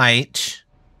 I might...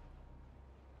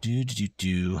 You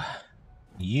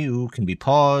can be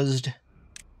paused.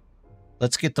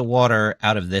 Let's get the water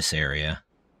out of this area.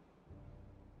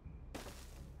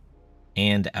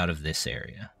 And out of this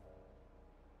area.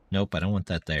 Nope, I don't want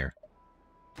that there.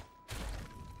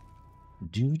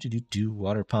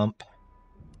 Water pump.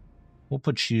 We'll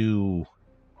put you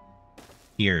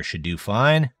here, should do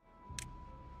fine.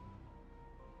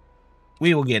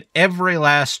 We will get every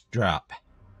last drop.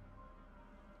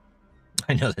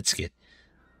 I know that's good.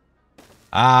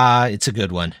 It's a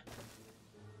good one.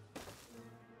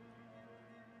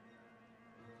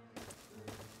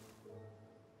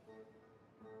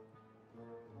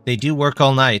 They do work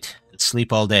all night and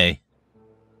sleep all day.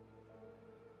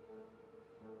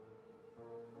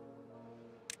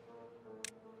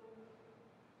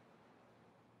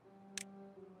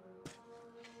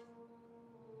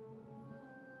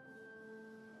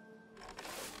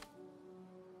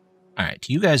 Alright,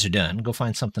 you guys are done. Go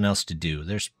find something else to do.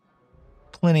 There's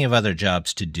plenty of other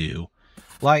jobs to do.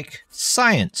 Like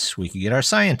science. We could get our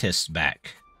scientists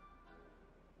back.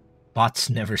 Bots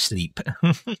never sleep.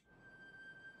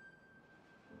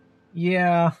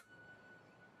 Yeah.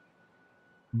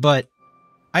 But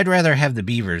I'd rather have the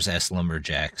beavers as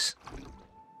lumberjacks.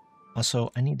 Also,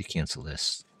 I need to cancel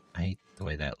this. I hate the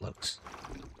way that looks.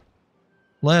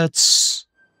 Let's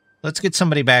get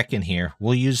somebody back in here.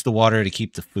 We'll use the water to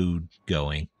keep the food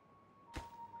going.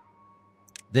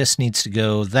 This needs to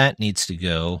go. That needs to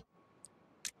go.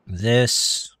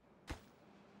 This.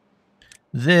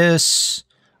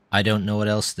 I don't know what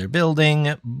else they're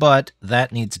building, but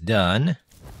that needs done.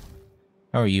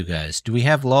 How are you guys? Do we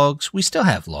have logs? We still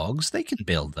have logs. They can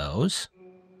build those.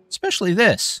 Especially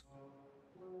this.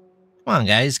 Come on,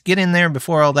 guys. Get in there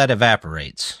before all that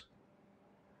evaporates.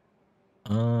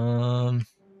 I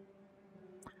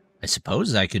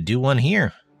suppose I could do one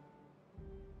here.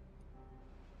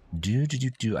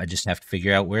 I just have to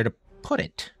figure out where to put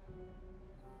it.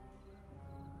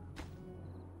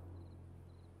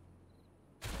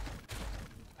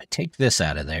 take this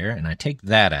out of there, and I take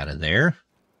that out of there.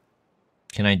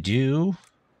 Can I do...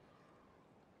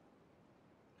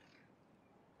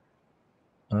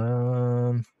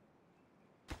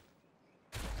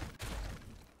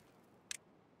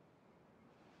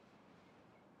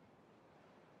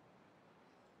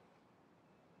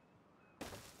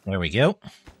 There we go.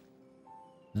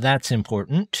 That's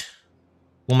important.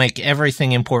 We'll make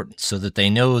everything important so that they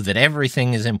know that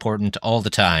everything is important all the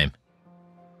time.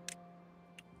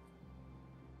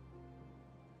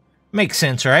 Makes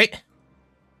sense, right?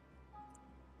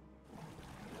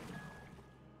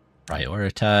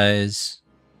 Prioritize.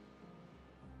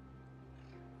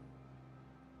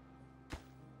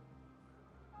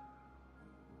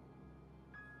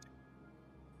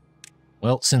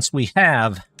 Well, since we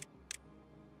have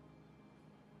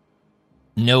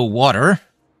no water,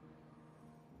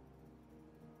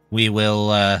 we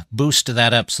will boost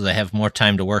that up so they have more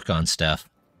time to work on stuff.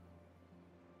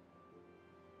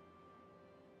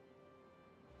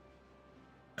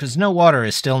 Because no water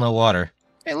is still no water.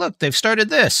 Hey, look, they've started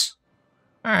this.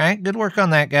 All right, good work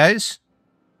on that, guys.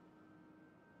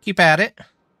 Keep at it.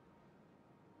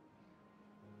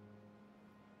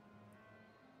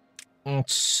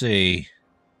 Let's see.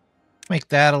 Make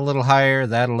that a little higher,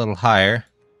 that a little higher.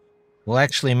 We'll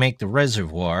actually make the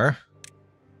reservoir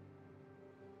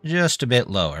just a bit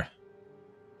lower.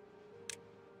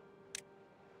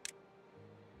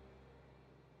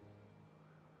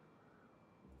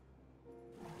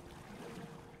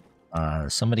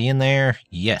 Somebody in there?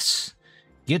 Yes.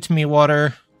 Get me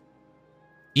water.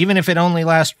 Even if it only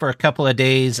lasts for a couple of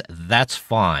days, that's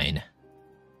fine.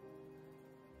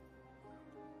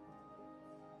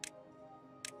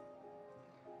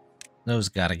 Those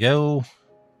gotta go.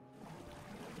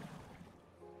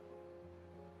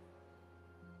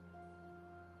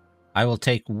 I will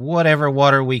take whatever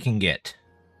water we can get.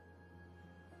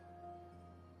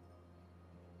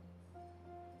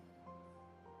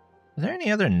 Are there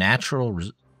any other natural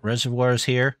reservoirs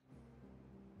here?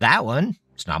 That one,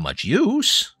 it's not much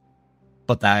use,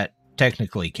 but that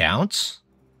technically counts.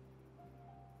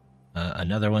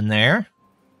 Another one there.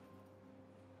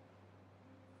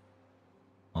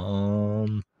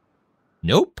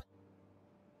 Nope.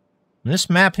 When this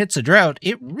map hits a drought,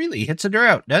 it really hits a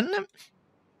drought, doesn't it?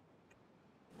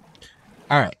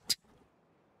 All right.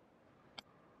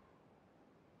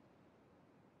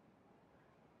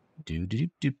 Good.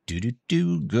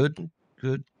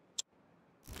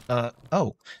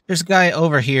 Oh, there's a guy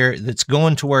over here that's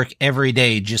going to work every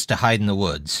day just to hide in the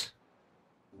woods.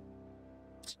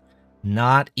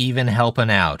 Not even helping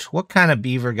out. What kind of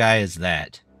beaver guy is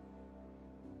that?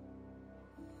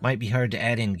 Might be hard to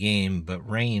add in game, but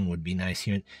rain would be nice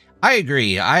here. I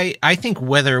agree. I think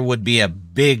weather would be a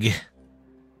big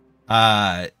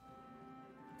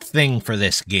thing for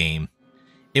this game.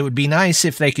 It would be nice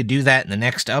if they could do that in the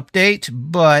next update,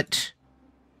 but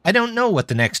I don't know what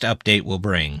the next update will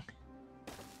bring.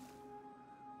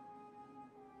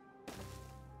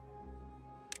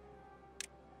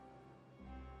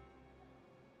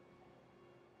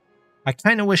 I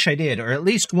kind of wish I did, or at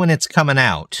least when it's coming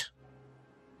out.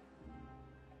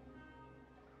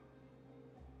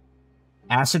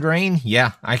 Acid rain?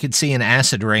 Yeah, I could see an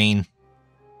acid rain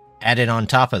added on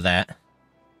top of that.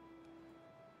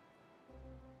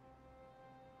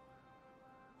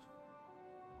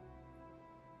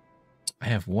 I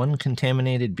have one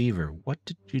contaminated beaver. What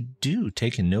did you do?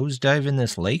 Take a nosedive in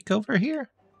this lake over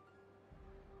here?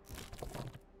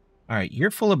 Alright, you're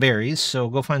full of berries, so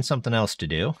go find something else to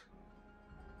do.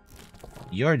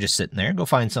 You're just sitting there. Go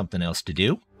find something else to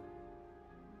do.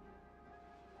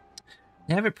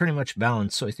 They have it pretty much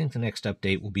balanced, so I think the next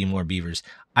update will be more beavers.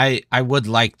 I would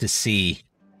like to see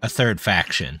a third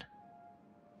faction.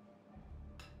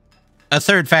 A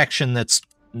third faction that's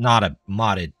not a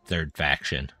modded third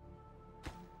faction.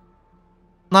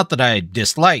 Not that I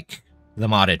dislike the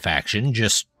modded faction,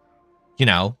 just, you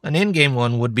know, an in-game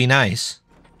one would be nice.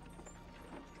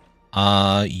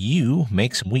 You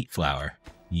make some wheat flour.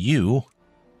 You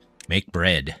make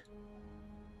bread.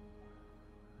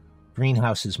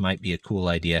 Greenhouses might be a cool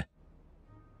idea.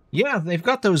 Yeah, they've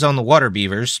got those on the water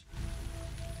beavers.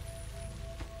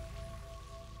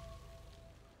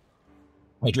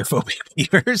 Hydrophobic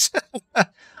beavers.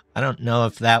 I don't know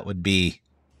if that would be...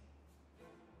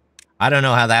 I don't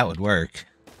know how that would work.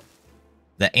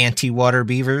 The anti-water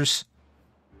beavers.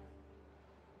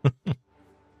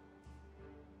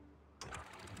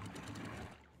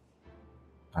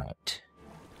 Alright.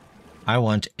 I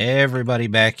want everybody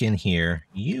back in here.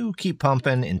 You keep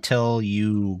pumping until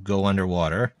you go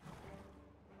underwater.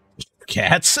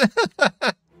 Cats.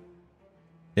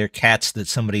 They're cats that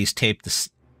somebody's taped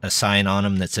a sign on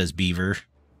them that says beaver.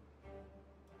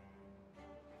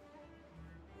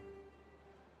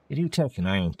 They do take an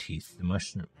iron teeth, the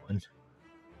mushroom one.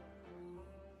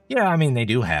 Yeah, I mean, they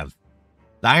do have.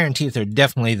 The iron teeth are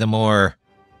definitely the more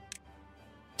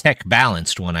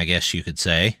tech-balanced one, I guess you could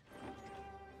say.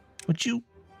 Would you...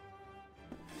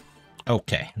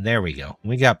 Okay, there we go.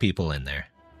 We got people in there.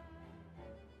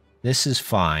 This is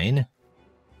fine.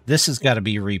 This has got to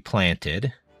be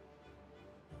replanted.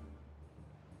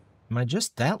 Am I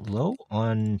just that low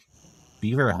on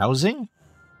beaver housing?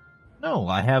 No,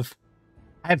 I have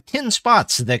 10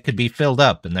 spots that could be filled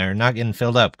up, and they're not getting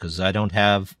filled up because I don't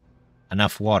have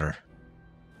enough water.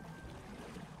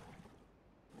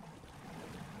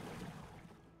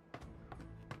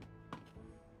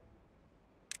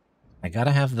 I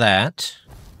gotta have that.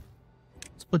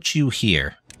 Let's put you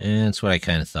here. That's what I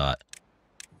kind of thought.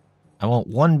 I want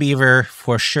one beaver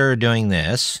for sure doing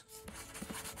this.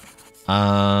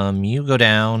 You go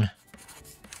down.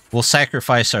 We'll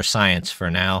sacrifice our science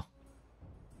for now.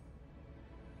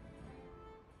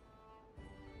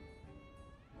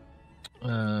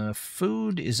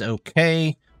 Food is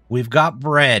okay. We've got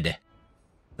bread.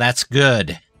 That's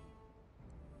good.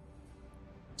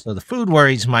 So the food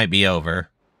worries might be over.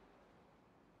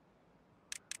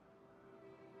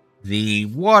 The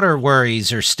water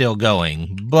worries are still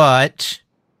going, but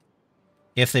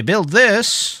if they build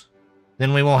this,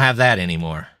 then we won't have that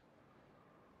anymore.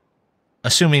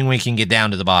 Assuming we can get down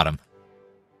to the bottom.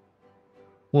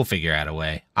 We'll figure out a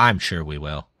way. I'm sure we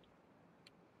will.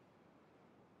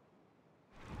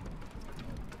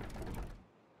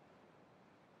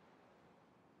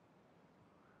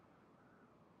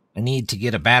 I need to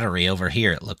get a battery over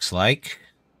here, it looks like.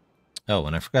 Oh,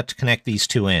 and I forgot to connect these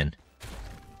two in.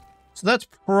 So that's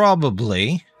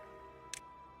probably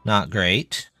not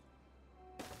great.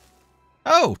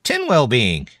 Oh, 10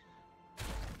 well-being.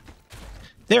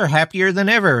 They're happier than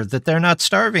ever that they're not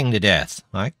starving to death.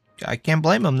 I can't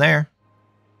blame them there.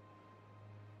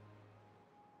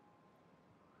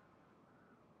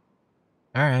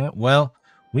 Alright, well,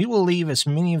 we will leave as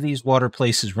many of these water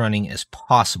places running as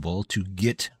possible to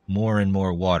get more and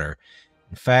more water.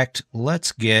 In fact,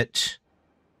 let's get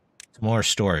some more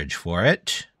storage for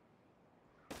it.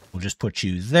 We'll just put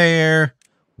you there.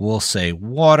 We'll say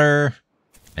water.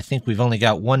 I think we've only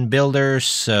got one builder,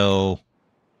 so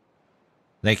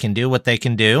they can do what they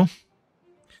can do.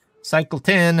 Cycle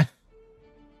 10.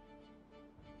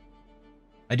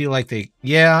 I do like the...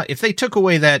 Yeah, if they took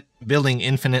away that building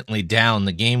infinitely down,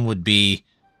 the game would be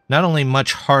not only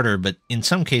much harder, but in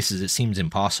some cases it seems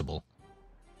impossible.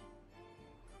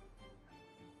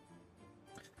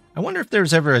 I wonder if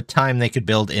there's ever a time they could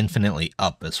build infinitely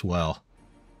up as well.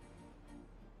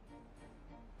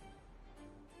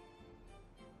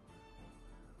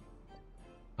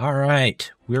 All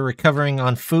right, we're recovering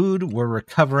on food, we're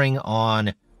recovering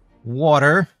on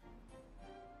water.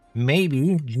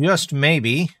 Maybe, just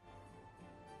maybe,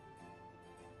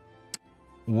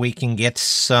 we can get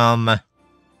some...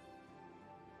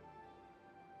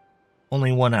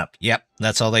 Only one up. Yep,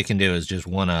 that's all they can do is just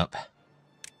one up.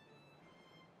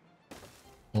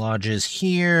 Lodges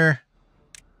here,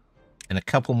 and a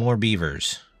couple more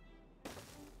beavers.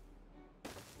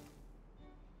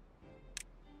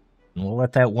 And we'll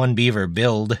let that one beaver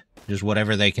build just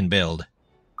whatever they can build.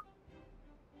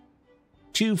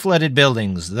 2 flooded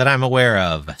buildings that I'm aware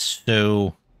of,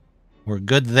 so we're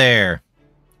good there.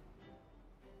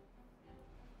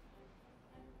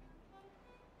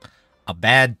 A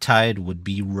bad tide would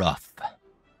be rough.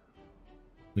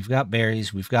 We've got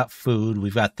berries, we've got food,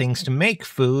 we've got things to make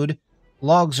food.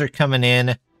 Logs are coming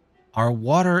in. Our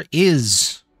water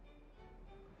is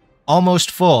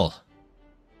almost full,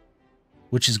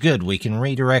 which is good. We can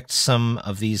redirect some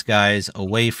of these guys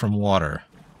away from water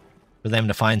for them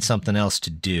to find something else to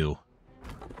do.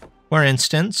 For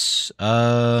instance,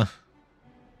 let's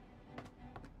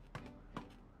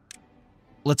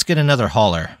get another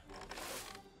hauler.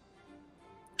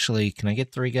 Actually, can I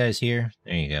get 3 guys here?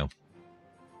 There you go.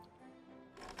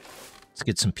 Let's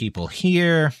get some people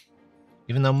here,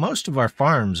 even though most of our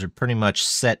farms are pretty much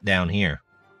set down here.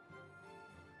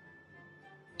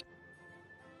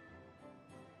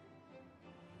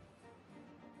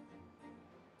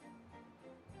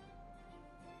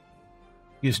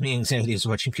 Gives me anxiety as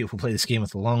watching people play this game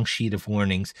with a long sheet of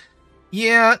warnings.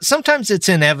 Yeah, sometimes it's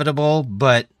inevitable,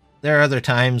 but there are other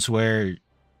times where,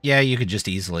 yeah, you could just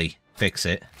easily fix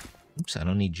it. Oops, I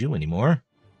don't need you anymore.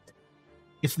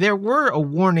 If there were a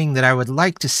warning that I would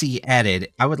like to see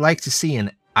added, I would like to see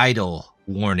an idle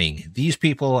warning. These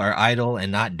people are idle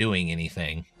and not doing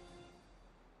anything.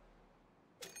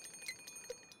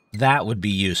 That would be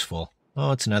useful.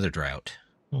 Oh, it's another drought.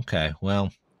 Okay,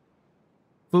 well,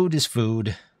 food is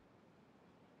food.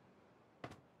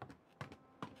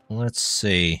 Let's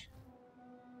see.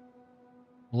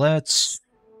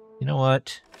 You know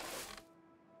what?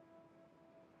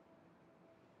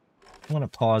 I want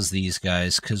to pause these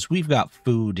guys because we've got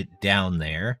food down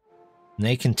there. And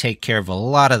they can take care of a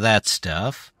lot of that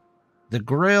stuff. The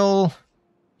grill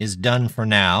is done for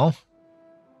now.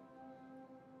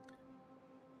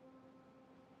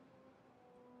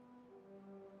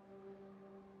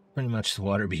 Pretty much the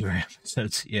water beaver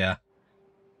episodes, yeah.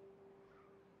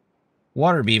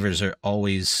 Water beavers are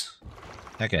always...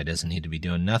 That guy doesn't need to be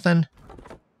doing nothing.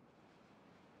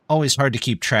 Always hard to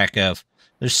keep track of.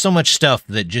 There's so much stuff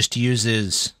that just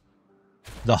uses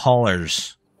the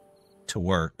haulers to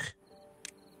work.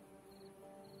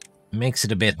 Makes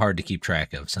it a bit hard to keep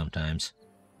track of sometimes.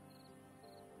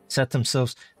 Set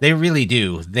themselves... They really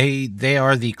do. They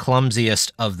are the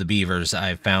clumsiest of the beavers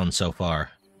I've found so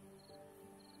far.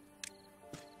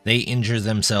 They injure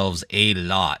themselves a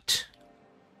lot.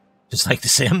 Just like The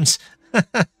Sims.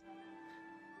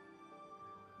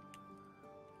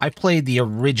 I played the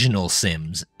original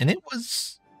Sims, and it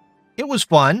was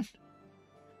fun.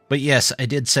 But yes, I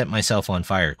did set myself on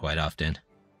fire quite often.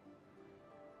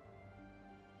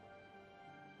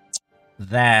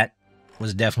 That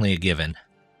was definitely a given.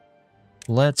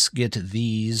 Let's get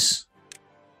these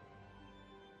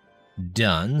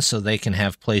done so they can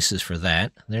have places for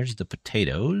that. There's the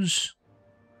potatoes.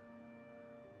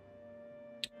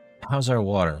 How's our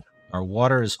water? Our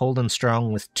water is holding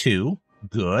strong with 2.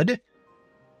 Good.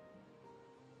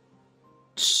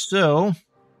 So,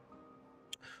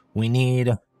 we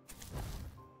need...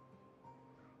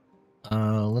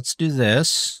 let's do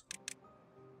this.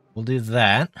 We'll do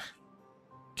that.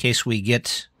 In case we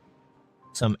get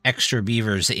some extra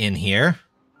beavers in here.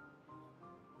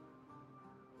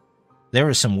 There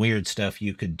was some weird stuff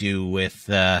you could do with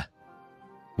The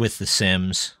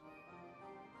Sims.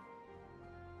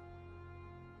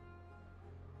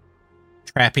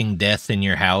 Trapping death in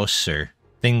your house or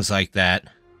things like that.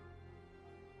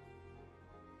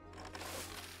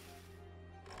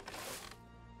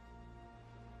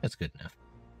 That's good enough.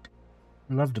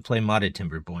 I'd love to play modded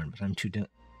Timberborn, but I'm too done.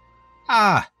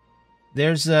 Ah!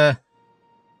 There's the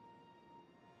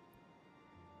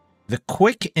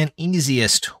quick and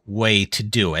easiest way to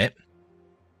do it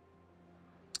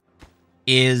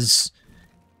is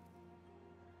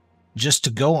just to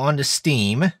go onto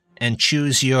Steam and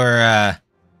choose your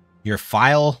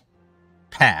file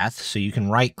path, so you can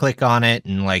right-click on it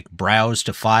and like browse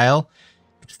to file.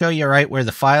 Show you right where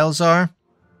the files are.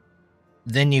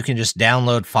 Then you can just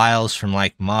download files from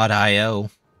like mod.io.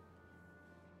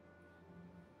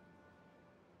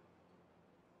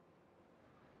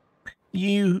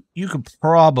 You could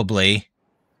probably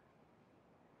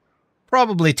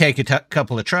take a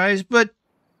couple of tries, but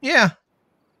yeah,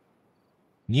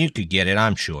 you could get it,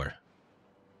 I'm sure.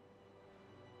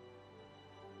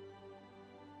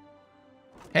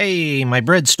 Hey, my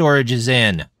bread storage is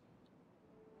in.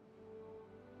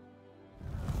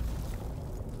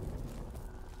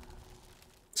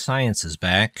 Science is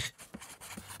back.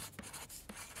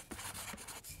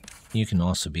 You can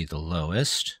also be the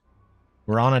lowest.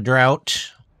 We're on a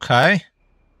drought. Okay.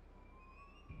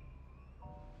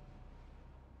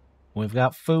 We've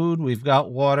got food. We've got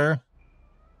water.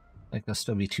 I think I'll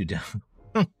still be too down.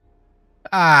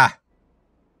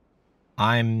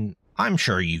 I'm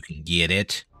sure you can get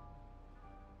it.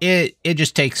 It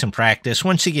just takes some practice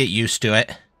once you get used to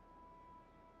it.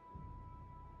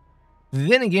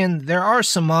 Then again, there are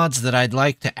some mods that I'd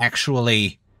like to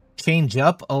actually change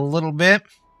up a little bit.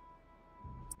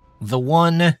 The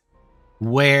one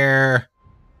where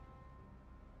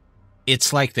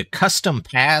it's like the custom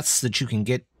paths that you can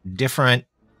get different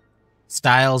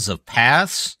styles of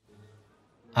paths.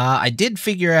 I did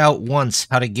figure out once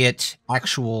how to get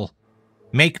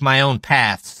make my own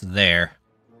paths there.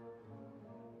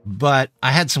 But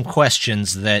I had some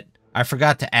questions that I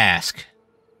forgot to ask.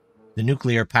 The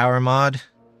nuclear power mod.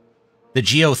 The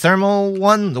geothermal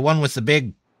one, the one with the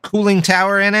big cooling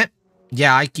tower in it.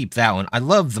 Yeah, I keep that one. I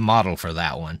love the model for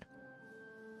that one.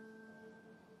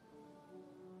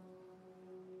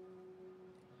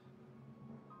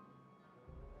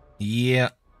 Yeah.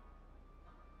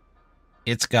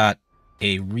 It's got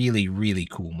a really, really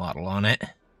cool model on it.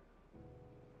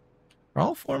 Are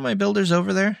all 4 of my builders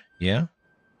over there? Yeah.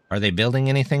 Are they building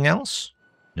anything else?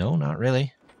 No, not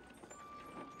really.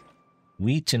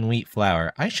 Wheat and wheat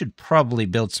flour. I should probably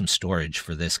build some storage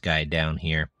for this guy down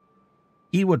here.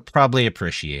 He would probably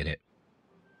appreciate it.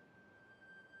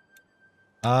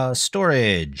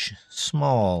 Storage.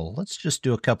 Small. Let's just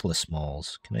do a couple of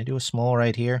smalls. Can I do a small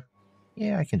right here?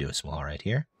 Yeah, I can do a small right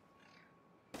here.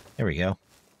 There we go.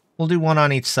 We'll do one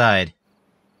on each side.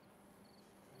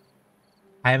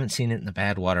 I haven't seen it in the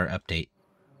Badwater update.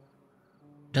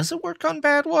 Does it work on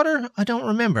Badwater? I don't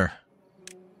remember.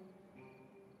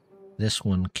 This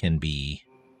one can be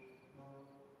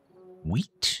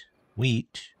wheat.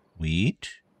 Wheat.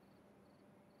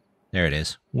 There it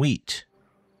is. Wheat.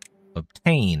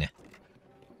 Obtain.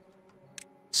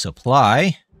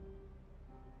 Supply.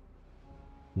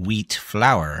 Wheat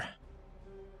flour.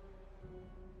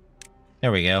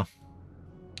 There we go.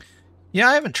 Yeah,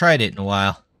 I haven't tried it in a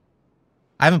while.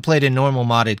 I haven't played a normal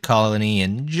modded colony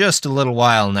in just a little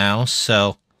while now,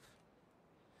 so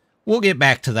we'll get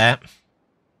back to that.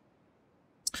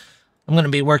 I'm going to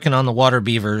be working on the Water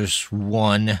Beavers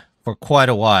one for quite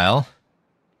a while.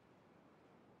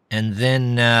 And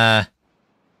then,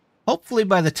 hopefully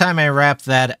by the time I wrap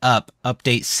that up,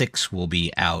 Update 6 will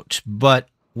be out. But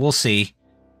we'll see.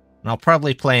 And I'll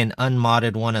probably play an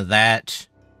unmodded one of that.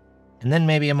 And then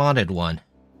maybe a modded one.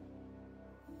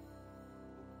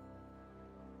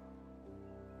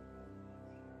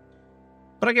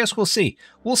 But I guess we'll see.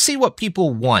 We'll see what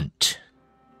people want.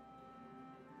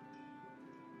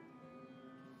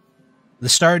 The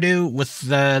Stardew with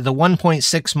the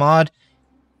 1.6 mod,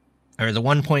 or the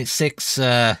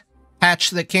 1.6 patch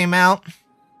that came out.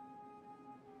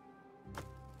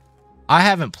 I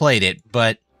haven't played it,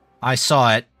 but I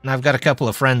saw it, and I've got a couple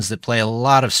of friends that play a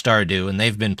lot of Stardew, and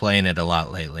they've been playing it a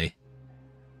lot lately.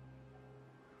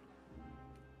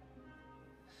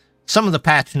 Some of the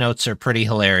patch notes are pretty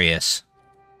hilarious.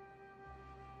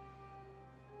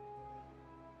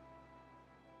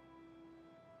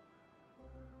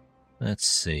 Let's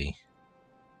see.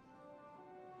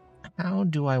 How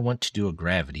do I want to do a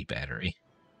gravity battery?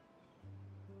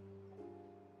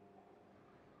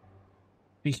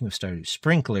 Speaking of Stardew,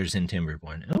 sprinklers in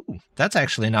Timberborn. Oh, that's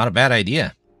actually not a bad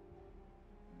idea.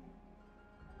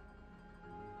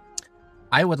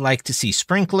 I would like to see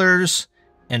sprinklers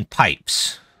and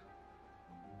pipes.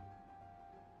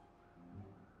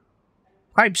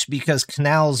 Pipes because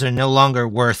canals are no longer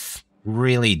worth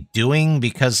really doing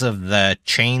because of the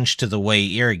change to the way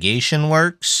irrigation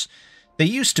works. They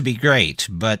used to be great,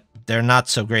 but they're not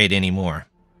so great anymore.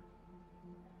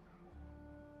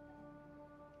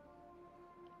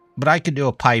 But I could do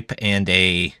a pipe and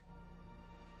a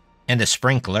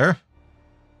sprinkler.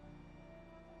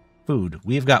 Food.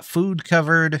 We've got food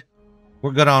covered. We're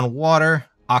good on water.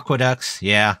 Aqueducts,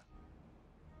 yeah.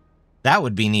 That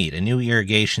would be neat, a new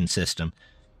irrigation system.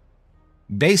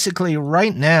 Basically,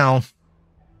 right now,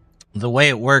 the way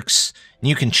it works, and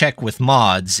you can check with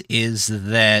mods, is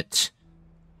that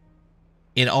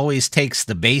it always takes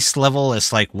the base level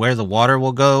as like where the water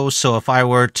will go. So if I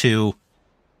were to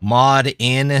mod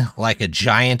in like a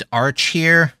giant arch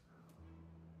here,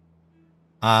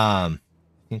 I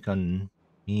think on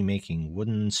me making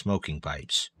wooden smoking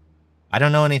pipes. I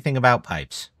don't know anything about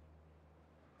pipes.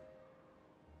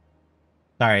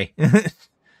 Sorry.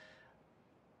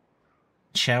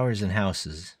 Showers and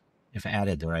houses, if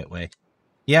added the right way.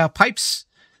 Yeah, pipes,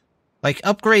 like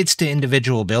upgrades to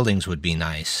individual buildings would be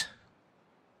nice.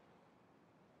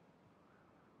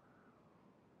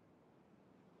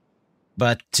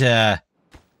 But,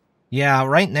 yeah,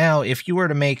 right now, if you were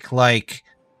to make, like,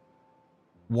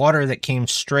 water that came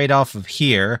straight off of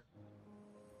here,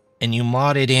 and you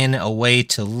modded in a way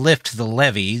to lift the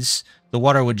levees, the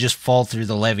water would just fall through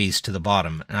the levees to the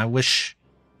bottom. And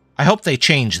I hope they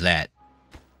change that.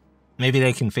 Maybe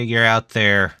they can figure out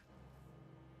their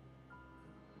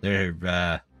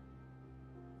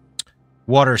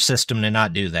water system to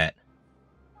not do that.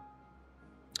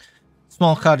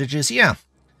 Small cottages, yeah.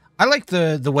 I like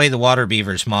the way the Water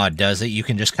Beavers mod does it. You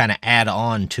can just kind of add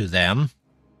on to them.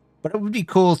 But it would be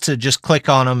cool to just click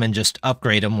on them and just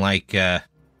upgrade them like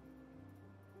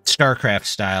StarCraft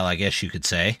style, I guess you could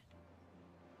say.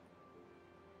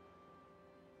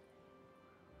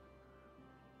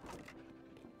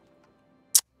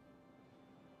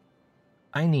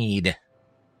 I need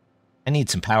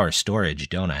some power storage,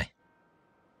 don't I?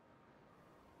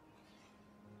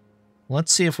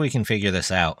 Let's see if we can figure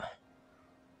this out.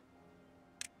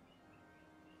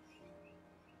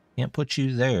 Can't put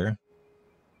you there.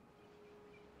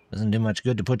 Doesn't do much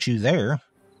good to put you there.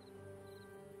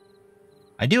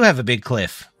 I do have a big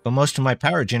cliff, but most of my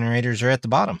power generators are at the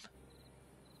bottom.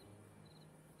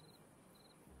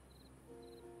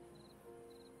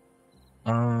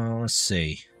 Let's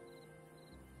see.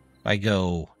 If I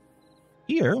go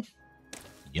here,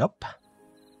 yup.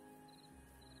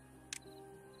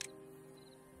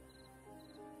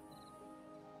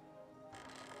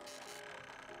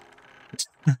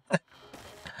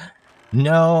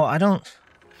 No, I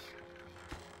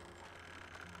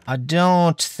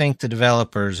don't think the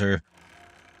developers are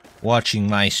watching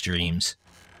my streams.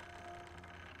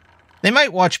 They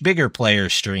might watch bigger player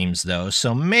streams, though,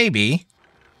 so maybe,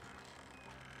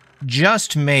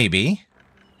 just maybe,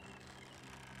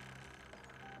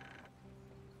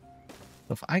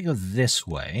 if I go this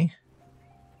way,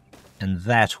 and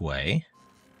that way,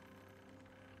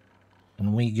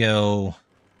 and we go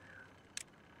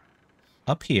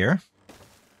up here,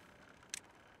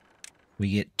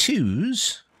 we get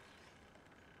 2s.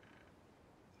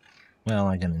 Well,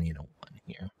 I'm gonna need a 1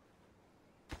 here.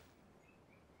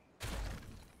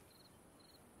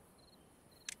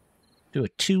 Do a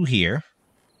 2 here.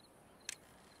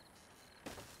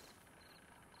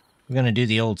 We're gonna do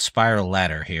the old spiral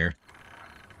ladder here.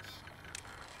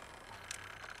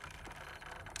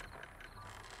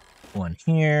 One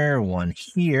here, 1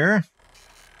 here.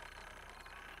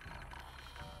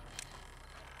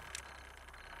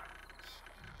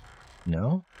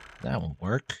 No, that won't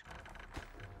work.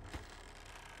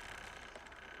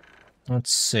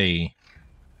 Let's see.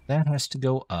 That has to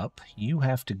go up. You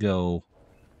have to go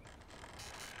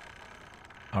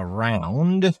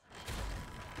around.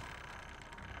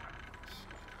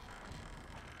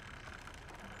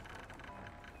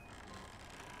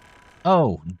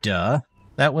 Oh, duh.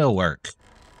 That will work.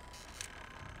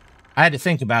 I had to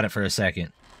think about it for a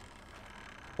second.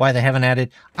 Why they haven't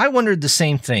added... I wondered the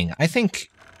same thing. I think...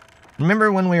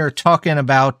 Remember when we were talking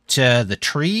about the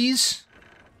trees?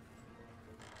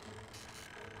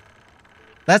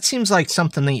 That seems like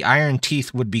something the Iron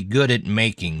Teeth would be good at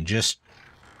making. Just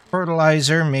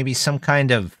fertilizer, maybe some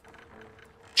kind of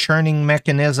churning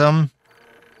mechanism.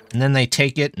 And then they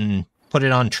take it and put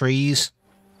it on trees.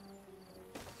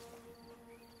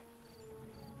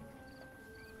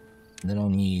 Then I'll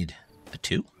need a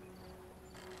 2.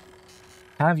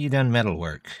 Have you done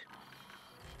metalwork?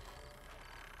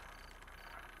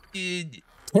 10?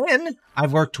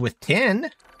 I've worked with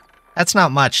 10. That's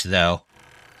not much, though.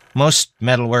 Most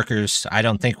metalworkers, I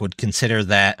don't think, would consider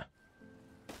that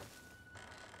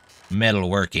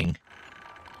metalworking.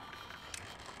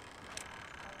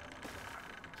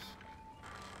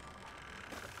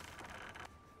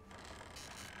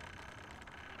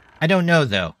 I don't know,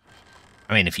 though.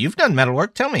 I mean, if you've done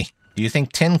metalwork, tell me. Do you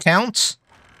think 10 counts?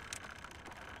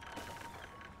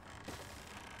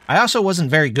 I also wasn't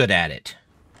very good at it.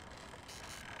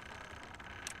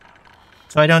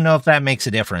 So I don't know if that makes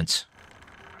a difference.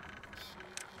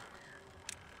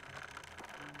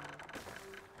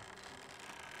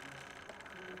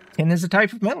 Tin is a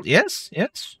type of metal. Yes,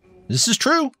 yes. This is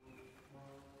true.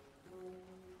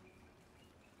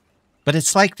 But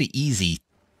it's like the easy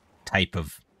type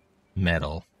of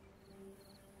metal.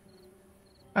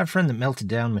 I have a friend that melted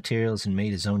down materials and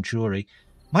made his own jewelry.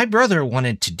 My brother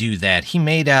wanted to do that. He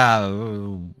made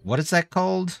what is that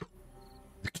called?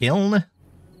 The kiln?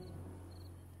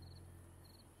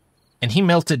 And he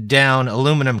melted down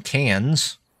aluminum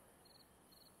cans.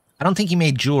 I don't think he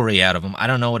made jewelry out of them. I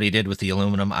don't know what he did with the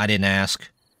aluminum. I didn't ask.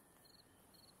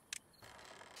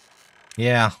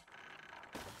 Yeah.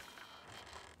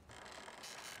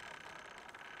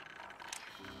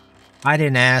 I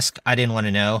didn't ask. I didn't want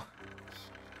to know.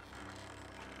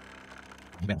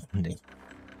 Back in the day.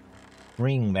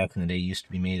 Ring back in the day used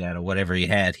to be made out of whatever he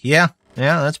had. Yeah,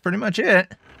 that's pretty much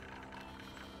it.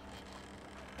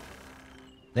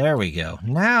 There we go.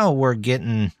 Now we're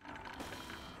getting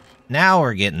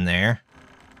there.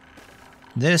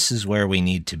 This is where we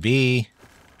need to be.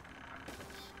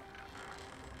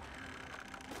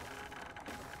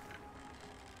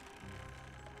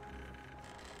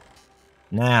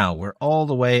 Now we're all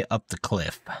the way up the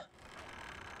cliff.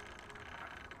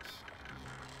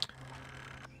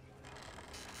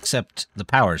 Except the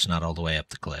power's not all the way up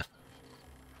the cliff.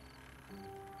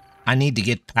 I need to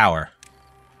get power.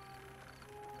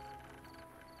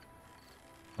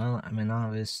 Well, I'm a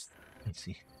novice. Let's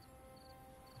see.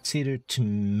 Cedar to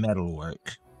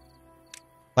metalwork.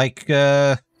 Like,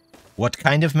 what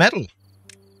kind of metal?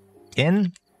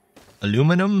 Tin?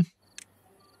 Aluminum?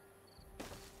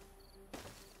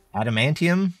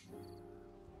 Adamantium?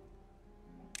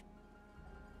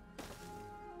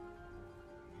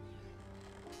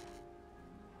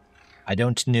 I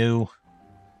don't know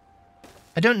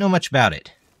much about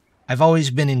it. I've always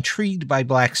been intrigued by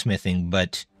blacksmithing,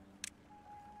 but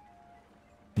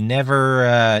never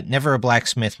a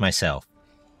blacksmith myself.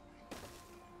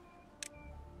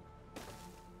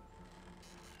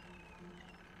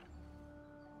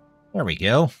 There we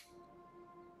go.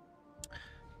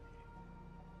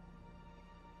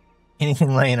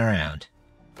 Anything laying around?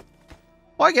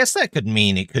 Well, I guess that could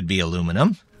mean it could be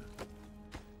aluminum.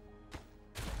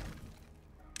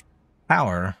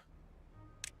 power.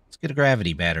 Let's get a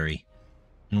gravity battery.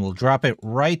 And we'll drop it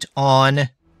right on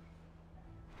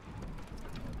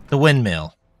the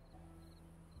windmill.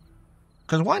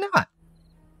 Because why not?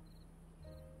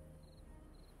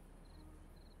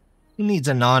 Who needs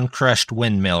a non-crushed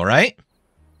windmill, right?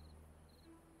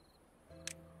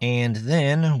 And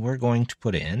then we're going to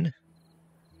put in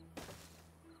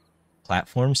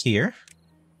platforms here.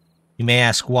 You may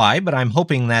ask why, but I'm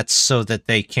hoping that's so that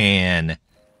they can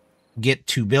get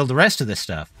to build the rest of this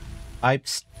stuff. Pipe,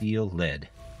 steel, lead.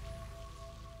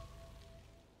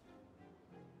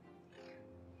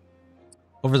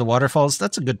 Over the waterfalls,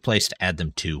 that's a good place to add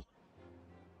them to.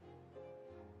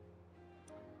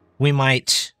 We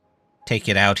might take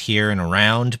it out here and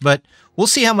around, but we'll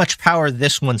see how much power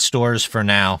this one stores for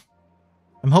now.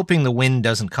 I'm hoping the wind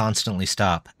doesn't constantly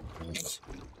stop.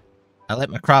 I let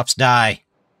my crops die.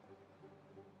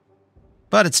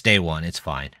 But it's day one, it's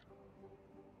fine.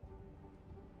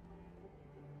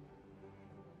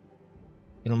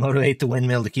 It'll motivate the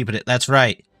windmill to keep it... That's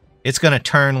right. It's going to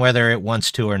turn whether it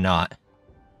wants to or not.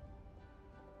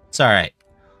 It's alright.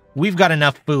 We've got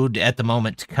enough food at the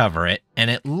moment to cover it,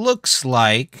 and it looks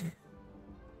like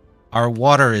our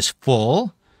water is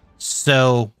full,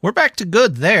 so we're back to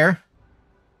good there.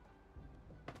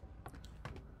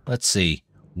 Let's see.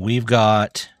 We've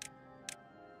got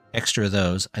extra of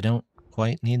those. I don't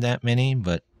quite need that many,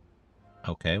 but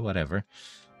okay, whatever.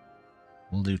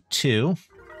 We'll do 2.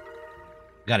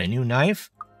 Got a new knife.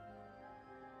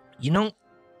 You know,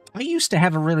 I used to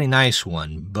have a really nice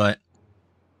one, but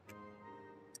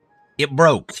it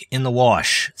broke in the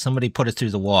wash. Somebody put it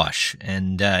through the wash,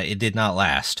 and it did not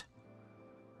last.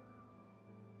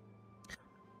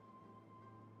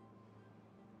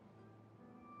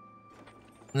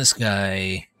 This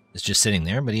guy is just sitting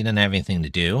there, but he doesn't have anything to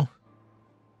do.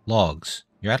 Logs.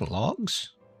 You're out of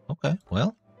logs? Okay,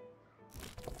 well.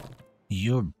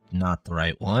 You're not the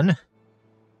right one.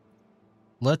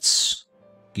 Let's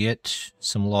get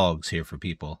some logs here for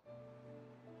people.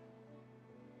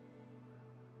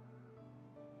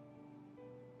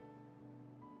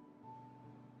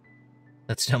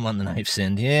 Let's jump on the knife's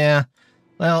end. Yeah,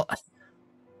 well,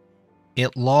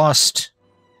 it lost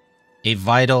a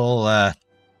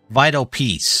vital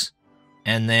piece.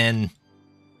 And then,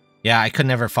 yeah, I could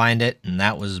never find it, and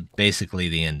that was basically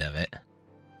the end of it.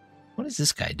 What is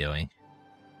this guy doing?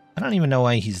 I don't even know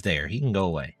why he's there. He can go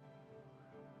away.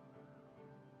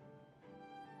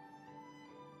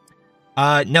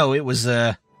 No, it was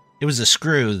a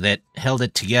screw that held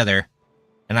it together,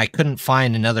 and I couldn't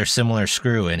find another similar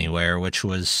screw anywhere, which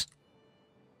was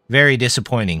very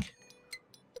disappointing.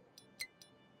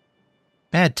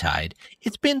 Bad tide.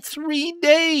 It's been 3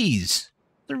 days!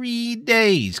 3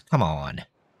 days! Come on.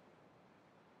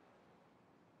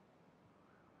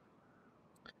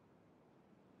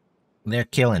 They're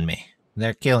killing me.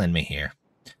 They're killing me here.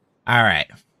 Alright.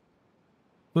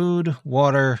 Food,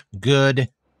 water, good.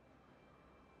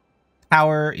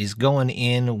 Power is going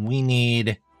in. We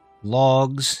need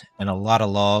logs, and a lot of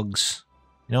logs.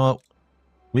 You know what?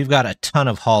 We've got a ton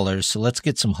of haulers, so let's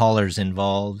get some haulers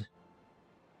involved.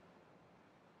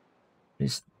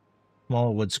 This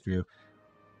small wood screw.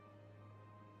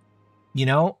 You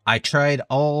know, I tried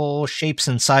all shapes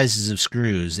and sizes of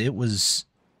screws. It was...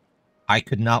 I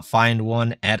could not find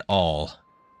one at all.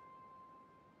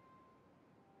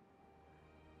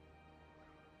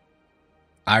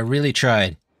 I really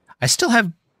tried. I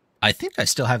think I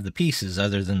still have the pieces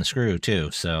other than the screw,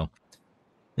 too, so...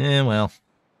 well.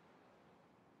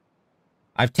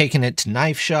 I've taken it to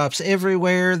knife shops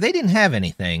everywhere. They didn't have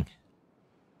anything.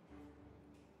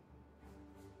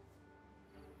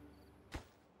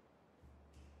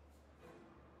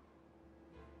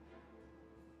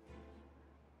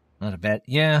 Not a bad...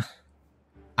 Yeah.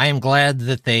 I am glad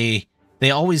that they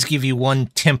always give you one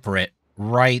temperate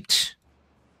right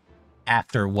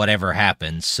after whatever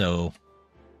happens, so...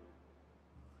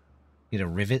 Get a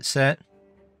rivet set?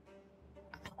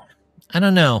 I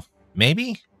don't know.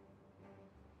 Maybe?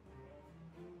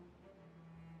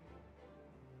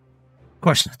 Of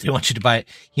course not. They want you to buy it.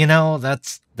 You know,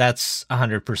 that's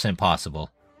 100% possible.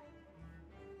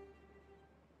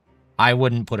 I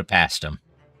wouldn't put it past them.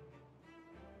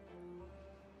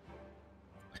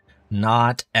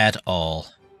 Not at all.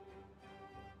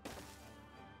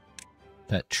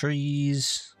 Cut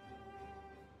trees.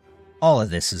 All of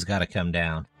this has got to come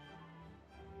down.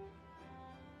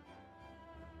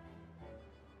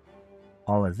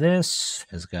 All of this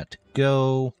has got to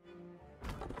go.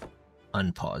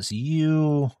 Unpause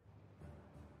you.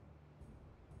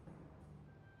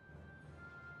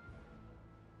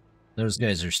 Those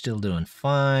guys are still doing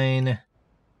fine.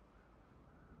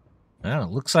 Well,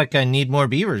 it looks like I need more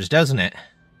beavers, doesn't it?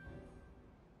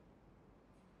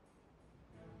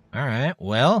 Alright,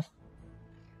 well,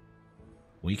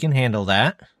 we can handle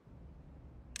that.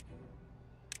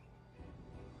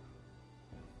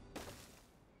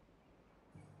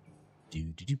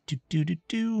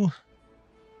 Do.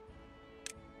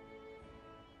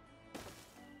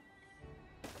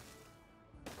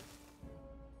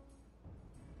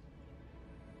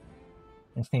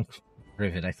 I think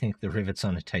the rivet's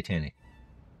on a Titanic.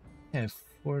 I have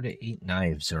 4 to 8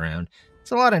 knives around.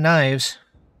 It's a lot of knives.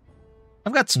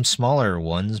 I've got some smaller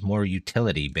ones, more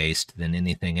utility-based than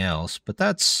anything else, but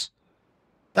that's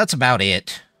about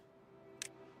it.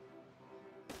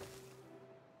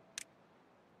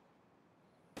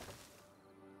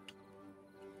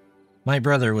 My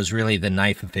brother was really the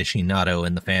knife aficionado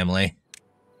in the family.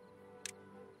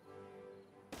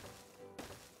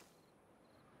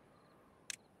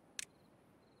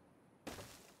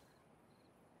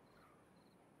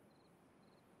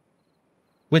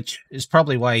 Which is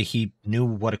probably why he knew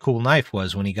what a cool knife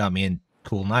was when he got me a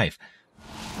cool knife.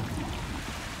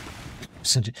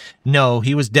 No,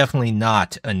 he was definitely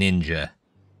not a ninja.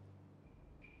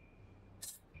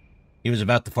 He was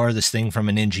about the farthest thing from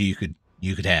a ninja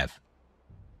you could have.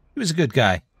 He was a good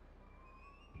guy.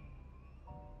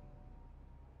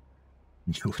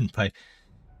 You wouldn't pipe?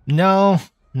 No,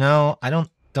 I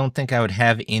don't think I would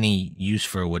have any use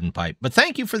for a wooden pipe. But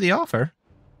thank you for the offer.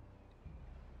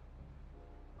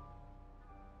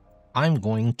 I'm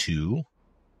going to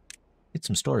get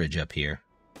some storage up here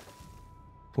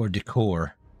for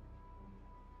decor.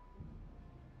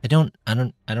 I don't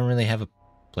really have a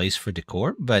place for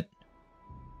decor, but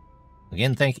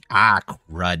again, thank you. Ah,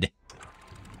 crud.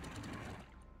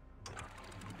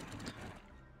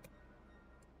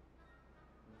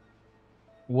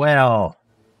 Well,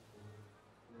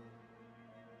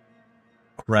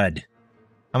 crud.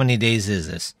 How many days is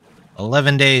this?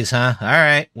 11 days, huh? All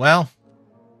right. Well,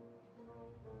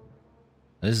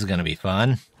 this is gonna be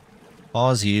fun.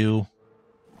 Pause you.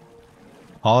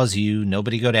 Pause you.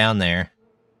 Nobody go down there.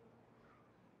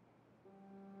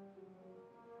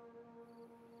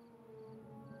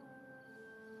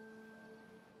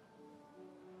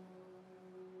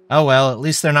 Oh well, at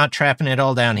least they're not trapping it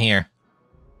all down here.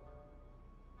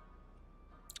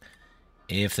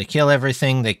 If they kill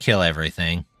everything, they kill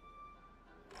everything.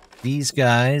 These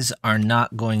guys are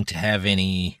not going to have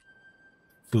any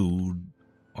food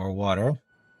or water.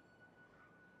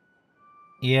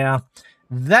 Yeah,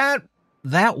 that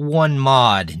one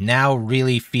mod now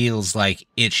really feels like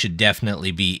it should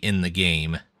definitely be in the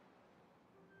game.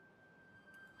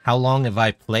 How long have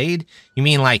I played? You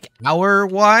mean like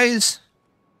hour-wise?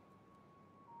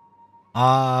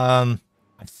 I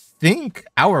think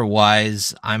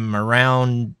hour-wise, I'm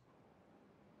around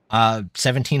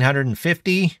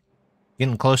 1,750,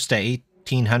 getting close to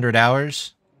 1,800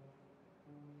 hours.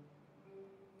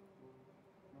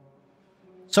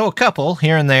 So a couple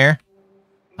here and there.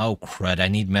 Oh, crud, I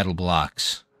need metal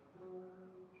blocks.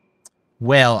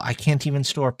 Well, I can't even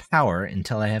store power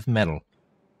until I have metal.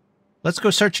 Let's go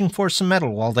searching for some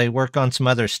metal while they work on some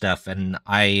other stuff, and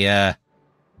I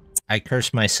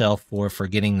curse myself for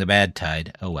forgetting the bad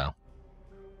tide. Oh well.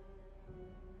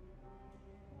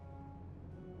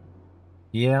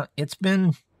 Yeah, it's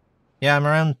been... Yeah, I'm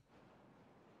around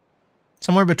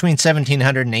somewhere between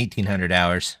 1,700 and 1,800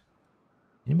 hours.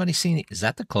 Anybody seen... Is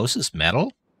that the closest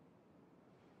metal?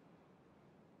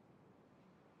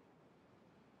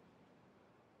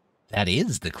 That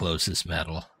is the closest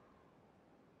metal.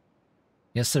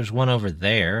 Yes, there's one over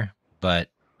there, but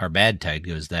our bad tide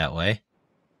goes that way.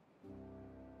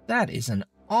 That is an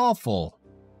awful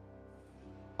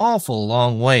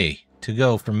long way to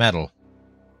go for metal.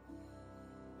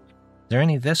 Is there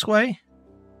any this way?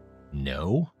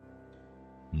 No.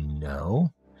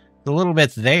 No. The little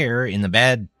bit there in the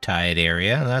bad tide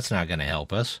area, that's not going to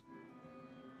help us.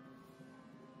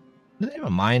 Do they have a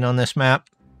mine on this map?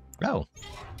 Oh.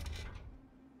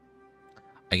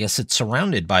 I guess it's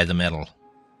surrounded by the metal.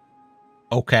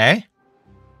 Okay.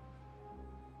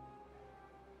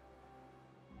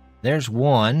 There's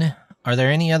one. Are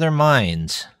there any other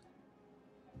mines?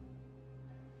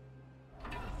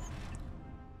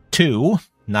 2.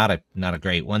 Not a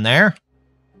great one there.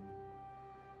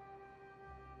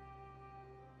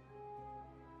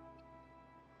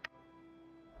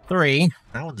 Three.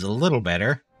 That one's a little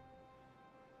better.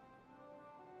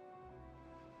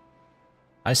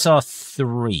 I saw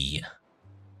 3.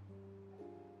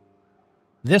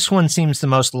 This one seems the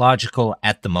most logical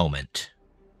at the moment.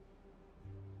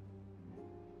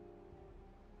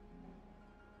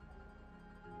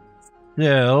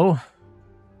 So...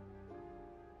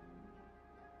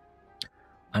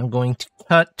 I'm going to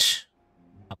cut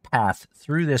a path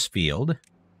through this field.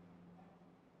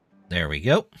 There we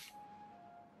go.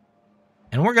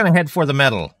 And we're going to head for the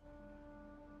metal.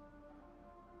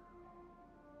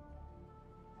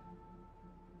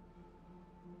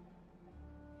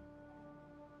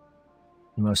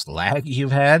 The most lag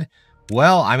you've had?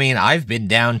 Well, I mean, I've been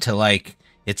down to like,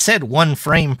 it said 1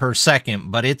 frame per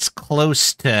second, but it's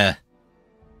close to...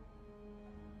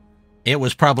 It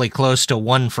was probably close to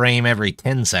 1 frame every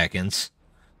 10 seconds.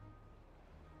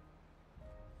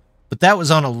 But that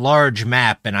was on a large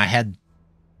map, and I had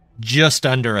just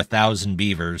under 1,000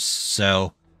 beavers,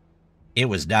 so it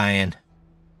was dying.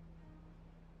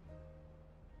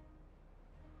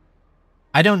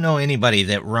 I don't know anybody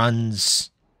that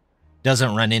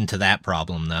doesn't run into that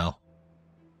problem, though.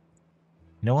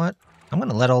 You know what? I'm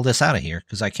going to let all this out of here,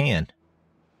 because I can.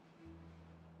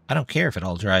 I don't care if it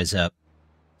all dries up.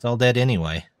 It's all dead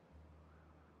anyway.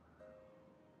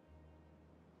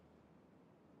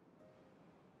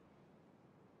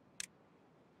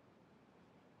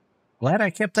 Glad I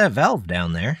kept that valve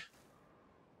down there.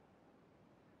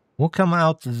 We'll come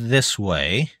out this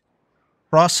way,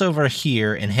 cross over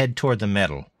here, and head toward the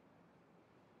metal.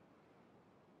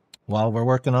 While we're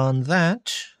working on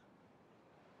that...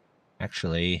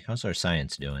 Actually, how's our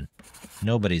science doing?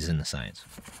 Nobody's in the science.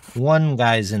 1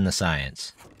 guy's in the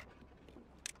science.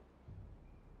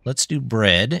 Let's do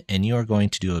bread, and you're going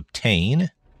to do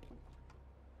obtain.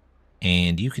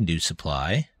 And you can do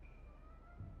supply.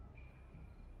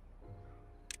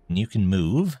 And you can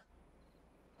move.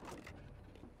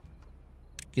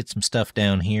 Get some stuff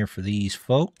down here for these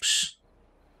folks.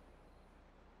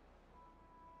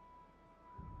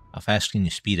 How fast can you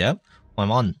speed up? Well,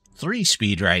 I'm on 3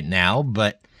 speed right now,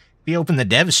 but if you open the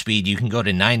dev speed, you can go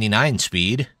to 99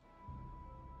 speed.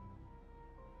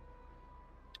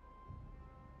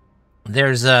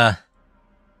 There's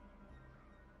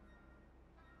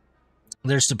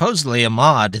supposedly a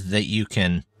mod that you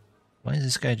can... Why is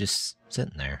this guy just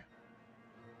sitting there?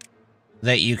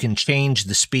 That you can change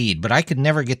the speed, but I could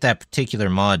never get that particular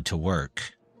mod to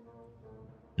work.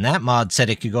 And that mod said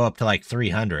it could go up to like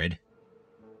 300.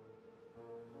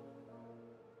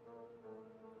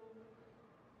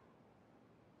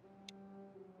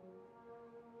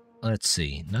 Let's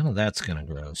see. None of that's going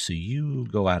to grow, so you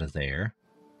go out of there.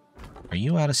 Are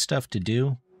you out of stuff to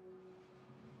do?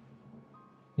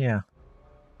 Yeah.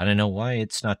 I don't know why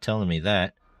it's not telling me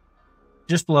that.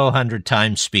 Just below 100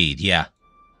 times speed, yeah.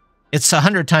 It's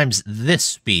 100 times this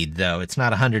speed, though. It's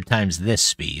not 100 times this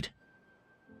speed.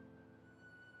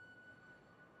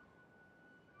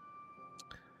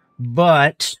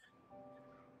 But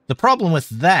the problem with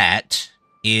that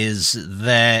is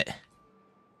that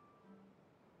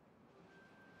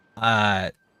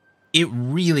it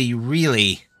really,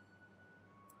 really,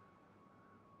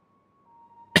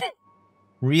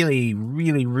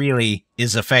 really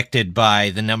is affected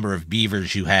by the number of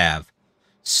beavers you have.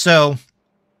 So,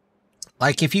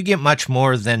 like, if you get much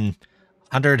more than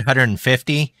 100,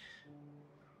 150,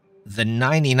 the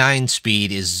 99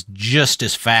 speed is just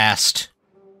as fast,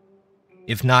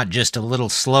 if not just a little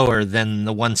slower than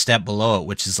the 1 step below it,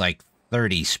 which is like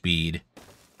 30 speed,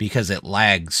 because it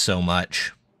lags so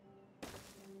much.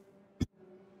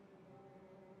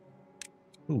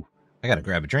 Ooh, I gotta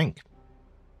grab a drink.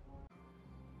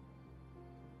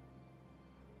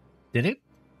 Did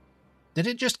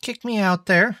it just kick me out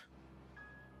there?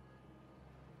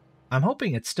 I'm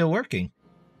hoping it's still working.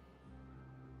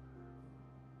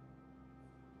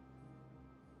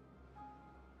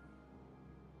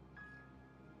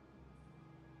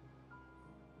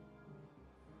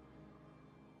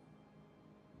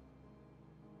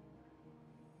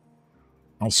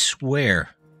 I swear,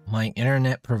 my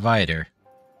internet provider,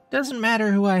 doesn't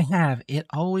matter who I have, it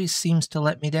always seems to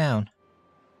let me down.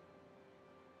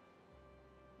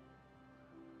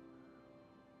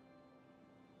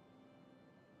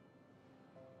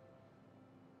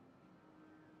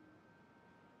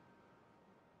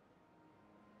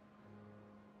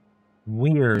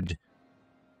 Weird.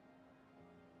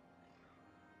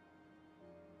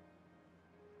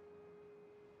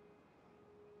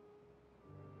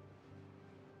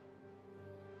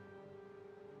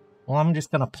 Well, I'm just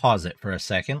going to pause it for a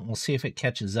second. We'll see if it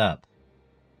catches up.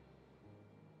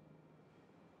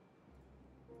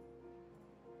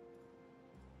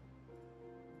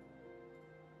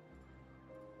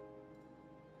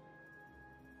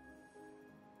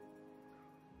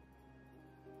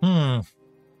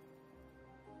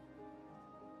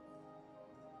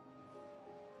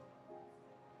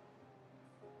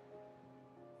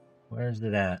 Where's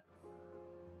it at?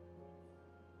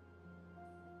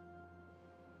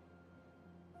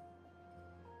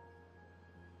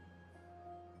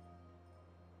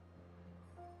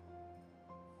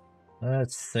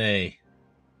 Let's see.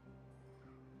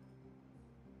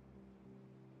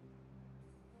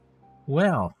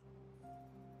 Well,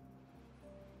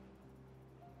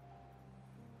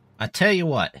 I tell you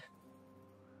what.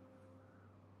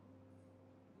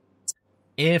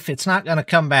 If it's not going to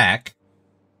come back,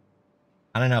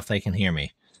 I don't know if they can hear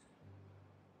me.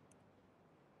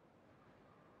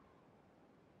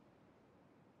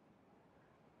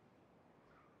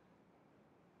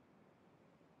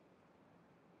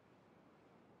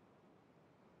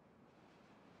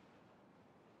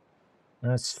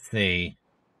 Let's see.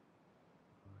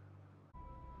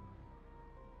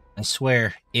 I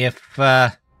swear, if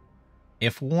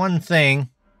one thing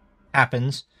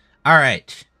happens, all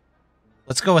right,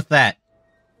 let's go with that.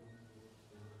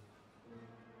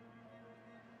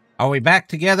 Are we back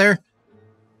together?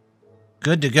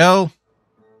 Good to go?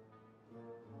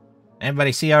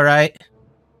 Everybody see all right?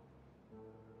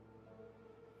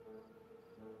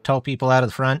 Tall people out of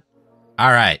the front?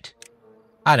 All right.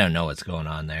 I don't know what's going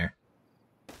on there.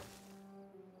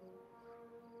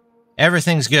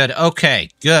 Everything's good. Okay,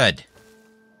 good.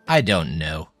 I don't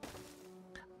know.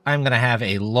 I'm going to have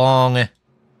a long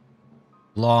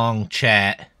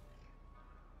chat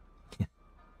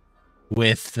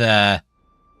with my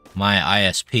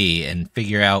ISP and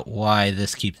figure out why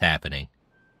this keeps happening.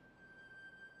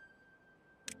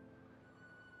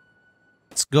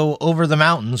 Let's go over the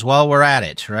mountains while we're at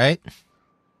it, right?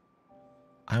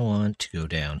 I want to go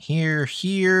down here.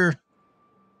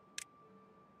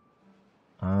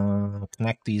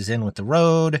 Connect these in with the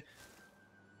road.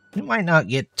 We might not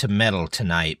get to metal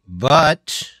tonight,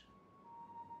 but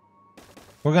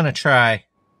we're going to try.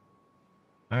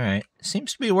 All right.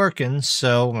 Seems to be working,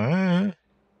 so...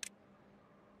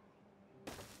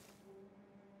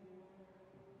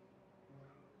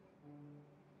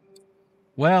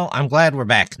 Well, I'm glad we're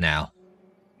back now.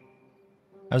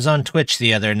 I was on Twitch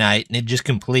the other night, and it just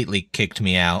completely kicked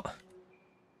me out.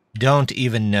 Don't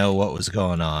even know what was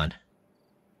going on.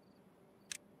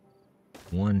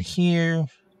 One here.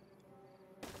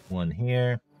 One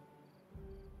here.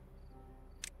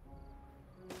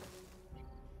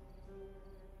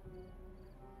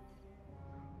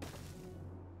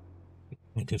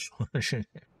 Dishwasher.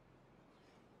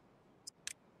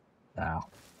 Wow.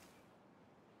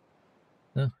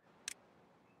 Oh.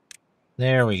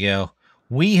 There we go.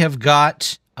 We have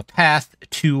got a path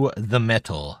to the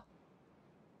metal.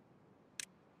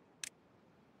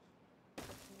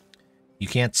 You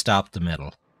can't stop the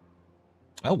metal.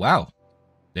 Oh, wow.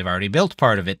 They've already built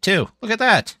part of it, too. Look at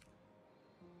that.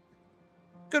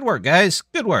 Good work, guys.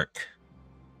 Good work.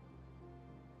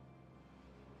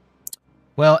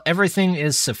 Well, everything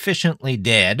is sufficiently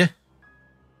dead.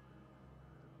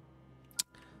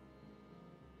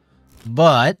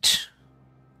 But...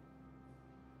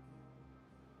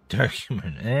 Dark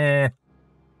human,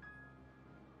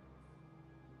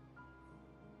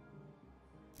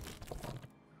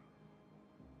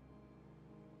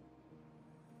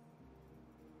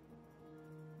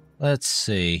 Let's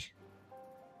see.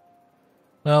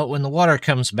 Well, when the water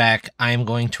comes back, I'm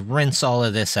going to rinse all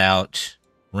of this out.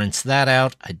 Rinse that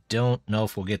out. I don't know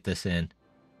if we'll get this in.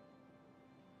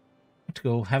 Let's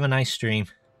go have a nice stream.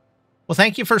 Well,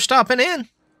 thank you for stopping in.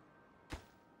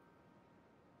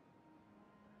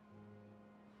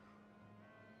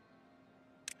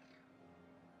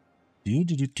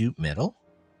 Do metal.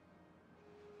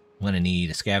 I'm gonna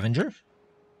need a scavenger.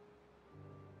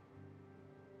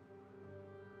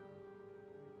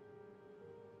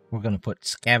 We're gonna put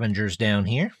scavengers down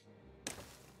here.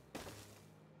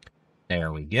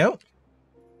 There we go.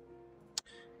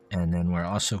 And then we're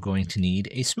also going to need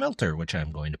a smelter, which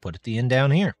I'm going to put at the end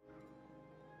down here.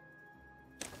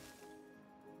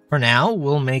 For now,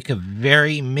 we'll make a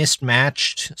very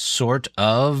mismatched sort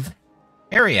of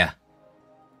area.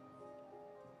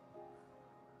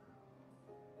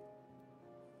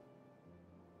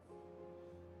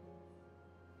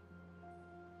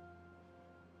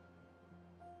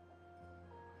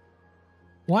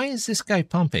 Why is this guy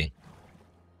pumping?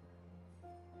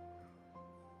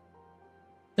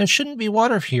 There shouldn't be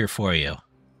water here for you.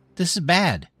 This is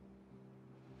bad.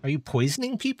 Are you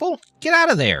poisoning people? Get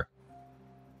out of there.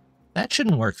 That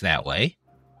shouldn't work that way.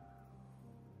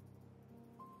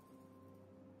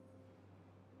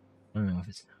 I don't know if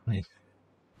it's...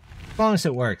 As long as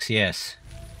it works, yes.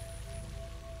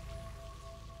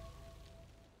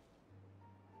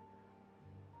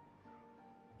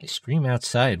 I scream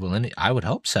outside. Well, I would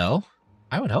hope so.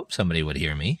 I would hope somebody would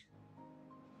hear me.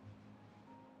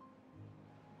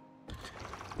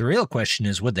 The real question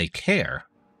is, would they care?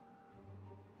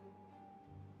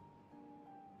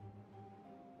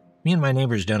 Me and my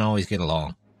neighbors don't always get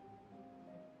along.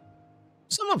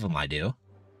 Some of them I do.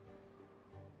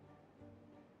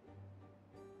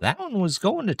 That one was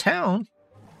going to town.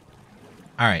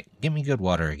 All right, give me good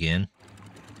water again.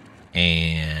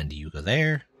 And you go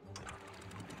there.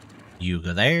 You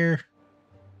go there.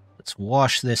 Let's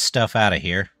wash this stuff out of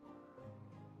here.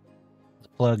 The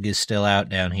plug is still out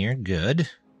down here. Good.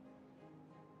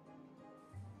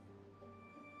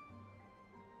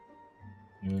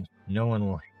 No one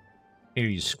will hear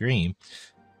you scream.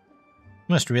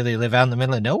 You must really live out in the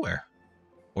middle of nowhere.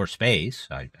 Or space,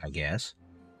 I guess.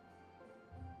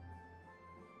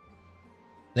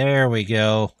 There we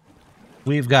go.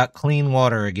 We've got clean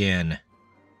water again.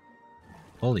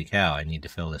 Holy cow, I need to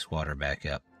fill this water back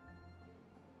up.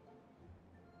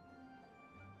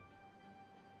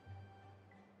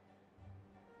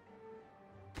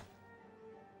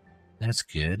 That's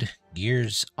good.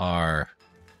 Gears are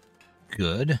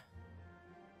good.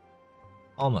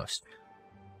 Almost.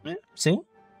 See?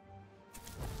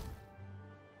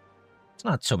 It's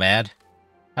not so bad.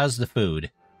 How's the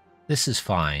food? This is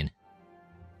fine.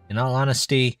 In all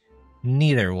honesty,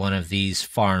 neither one of these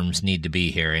farms need to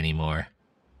be here anymore.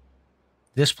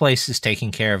 This place is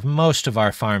taking care of most of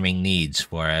our farming needs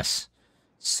for us,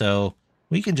 so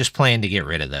we can just plan to get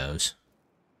rid of those.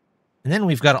 And then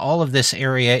we've got all of this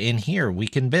area in here we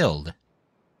can build.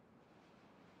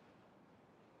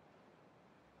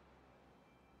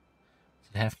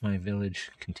 Half my village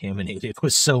contaminated.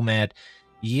 Was so mad.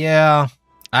 Yeah,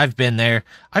 I've been there.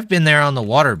 I've been there on the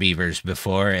water beavers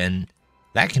before, and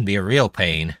that can be a real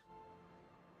pain.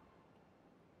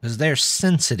 Because they're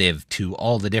sensitive to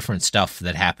all the different stuff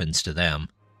that happens to them.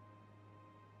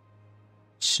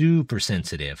 Super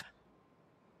sensitive.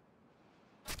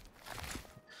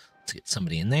 Let's get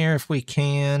somebody in there if we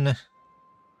can.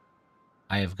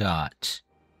 I have got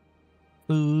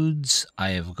foods. I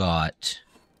have got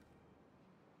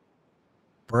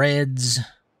breads.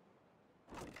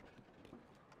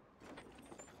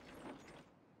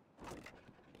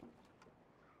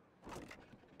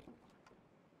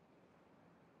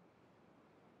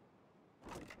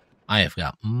 I have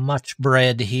got much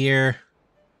bread here.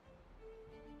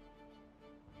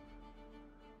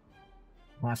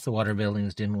 Half the water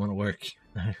buildings didn't want to work.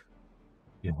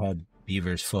 You had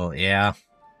beavers full. Yeah.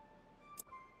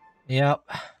 Yep.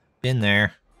 Been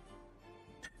there.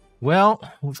 Well,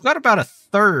 we've got about a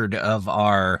third of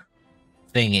our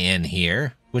thing in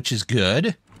here, which is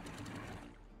good.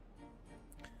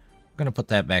 We're going to put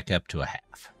that back up to a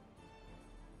half.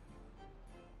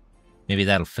 Maybe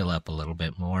that'll fill up a little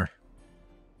bit more.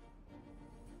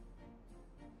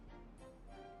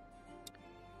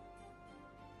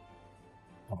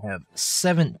 I have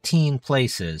 17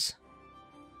 places.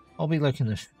 I'll be looking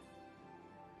to...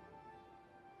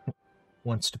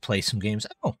 wants to play some games.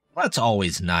 Oh, that's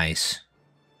always nice.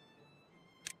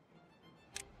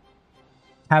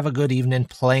 Have a good evening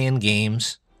playing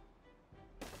games.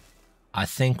 I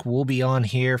think we'll be on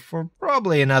here for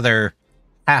probably another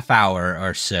half hour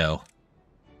or so.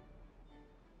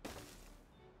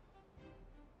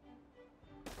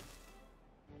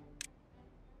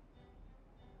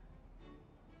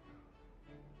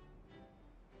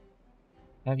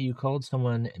 Have you called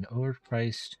someone an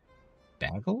overpriced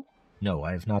bagel? No,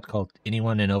 I have not called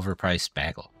anyone an overpriced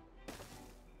bagel.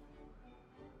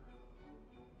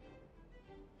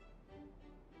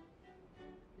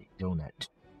 Donut.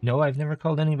 No, I've never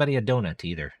called anybody a donut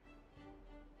either.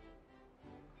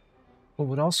 What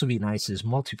would also be nice is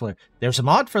multiplayer. There's a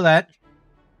mod for that.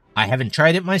 I haven't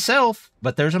tried it myself,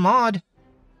 but there's a mod.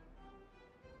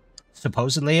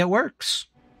 Supposedly it works.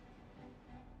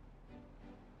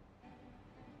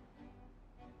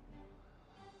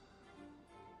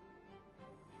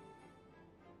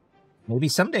 Maybe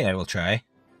someday I will try.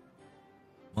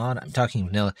 Mod, I'm talking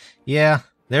vanilla. Yeah,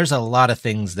 there's a lot of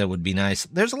things that would be nice.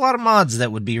 There's a lot of mods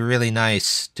that would be really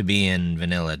nice to be in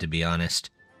vanilla, to be honest.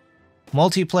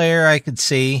 Multiplayer, I could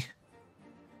see.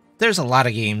 There's a lot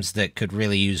of games that could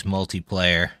really use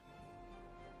multiplayer.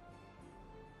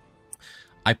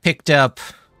 I picked up...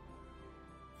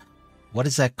 what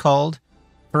is that called?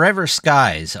 Forever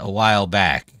Skies a while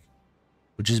back.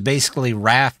 Which is basically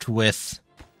Raft with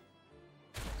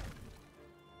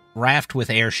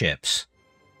airships.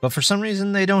 But for some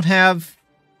reason they don't have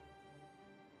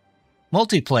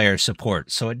multiplayer support,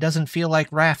 so it doesn't feel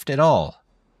like Raft at all.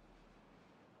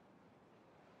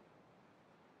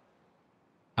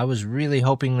 I was really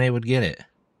hoping they would get it.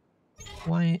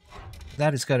 Why?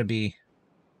 That has got to be...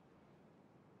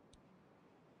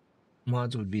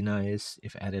 mods would be nice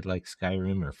if added like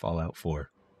Skyrim or Fallout 4.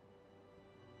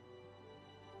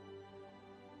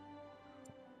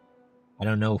 I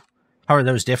don't know. How are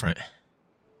those different?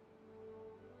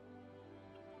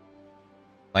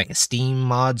 Like a Steam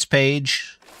mods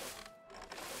page.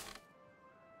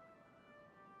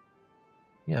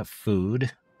 We have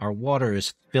food. Our water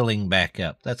is filling back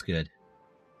up. That's good.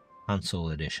 Console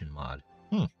edition mod.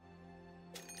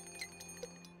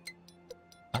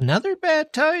 Another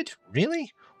bad tide?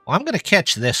 Really? Well, I'm going to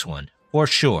catch this one. For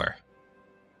sure.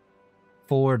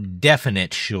 For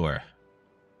definite sure.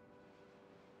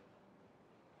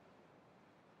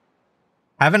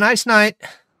 Have a nice night.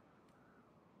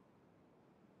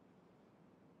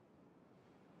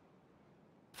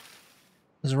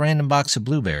 There's a random box of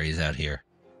blueberries out here.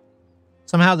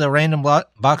 Somehow the random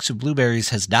box of blueberries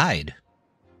has died.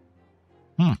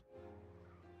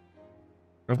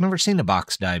 I've never seen a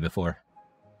box die before.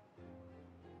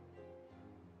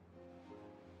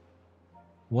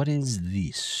 What is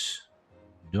this?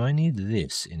 Do I need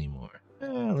this anymore?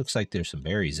 Looks like there's some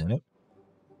berries in it.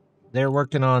 They're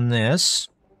working on this.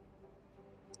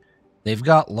 They've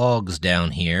got logs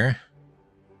down here.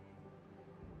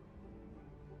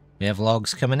 We have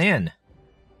logs coming in.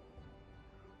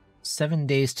 7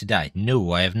 days to die.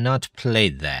 No, I have not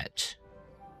played that.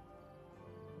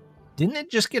 Didn't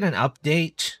it just get an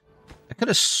update? I could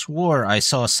have swore I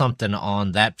saw something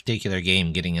on that particular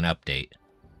game getting an update.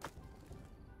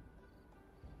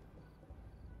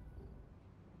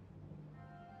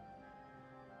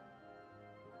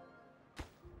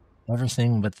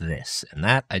 Everything but this. And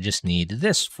that I just need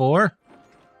this for.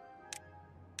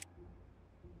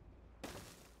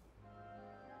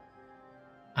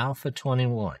 Alpha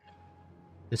 21.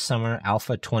 This summer,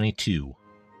 Alpha 22.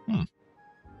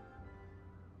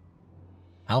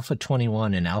 Alpha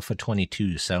 21 and Alpha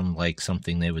 22 sound like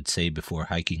something they would say before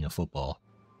hiking a football.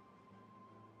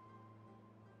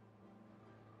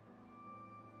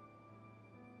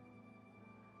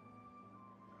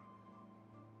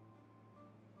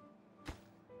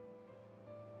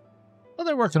 Well,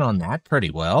 they're working on that pretty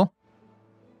well.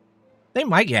 They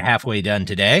might get halfway done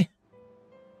today.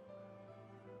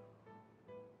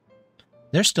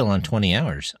 They're still on 20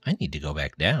 hours. I need to go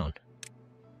back down.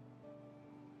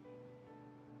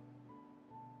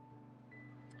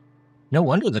 No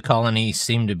wonder the colonies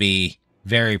seem to be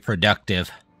very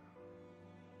productive.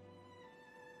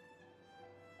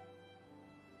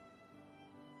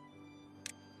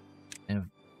 I have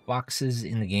boxes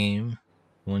in the game.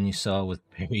 One you saw with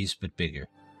berries, but bigger.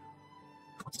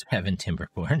 What's having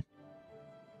Timberborn?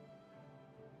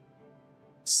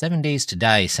 7 Days to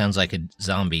Die sounds like a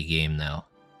zombie game, though.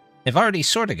 They've already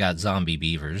sort of got zombie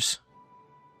beavers.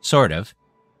 Sort of.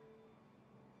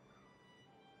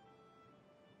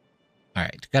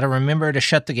 Alright, gotta remember to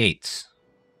shut the gates.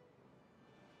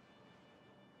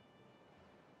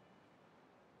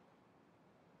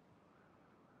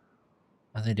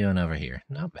 How are they doing over here?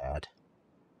 Not bad.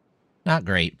 Not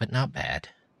great, but not bad.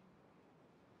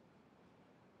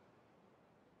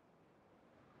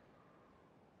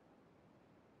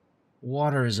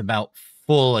 Water is about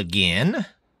full again.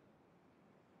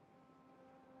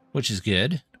 Which is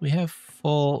good. We have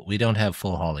full... We don't have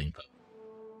full hauling.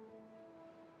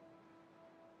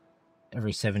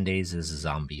 Every 7 days is a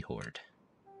zombie horde.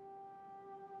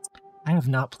 I have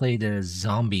not played a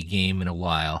zombie game in a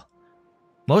while.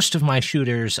 Most of my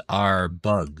shooters are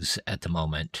bugs at the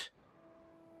moment.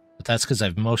 But that's because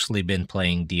I've mostly been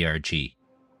playing DRG.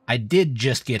 I did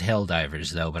just get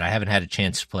Helldivers, though, but I haven't had a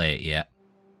chance to play it yet.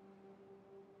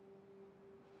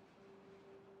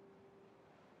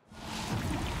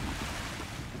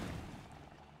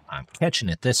 I'm catching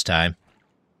it this time.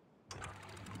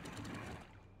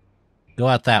 Go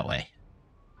out that way.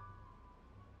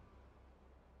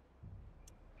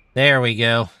 There we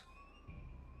go.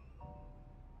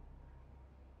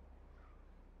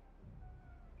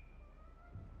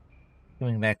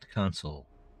 Going back to console.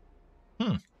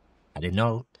 I didn't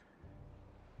know.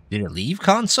 Did it leave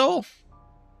console?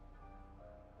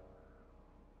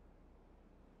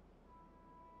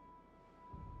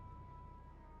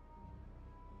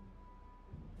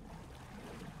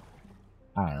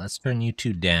 Alright, let's turn you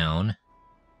two down.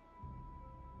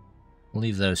 We'll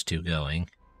leave those two going.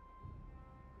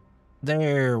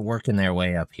 They're working their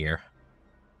way up here.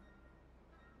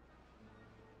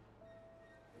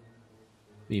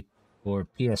 For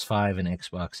PS5 and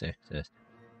Xbox Access.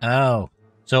 Oh,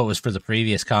 so it was for the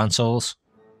previous consoles?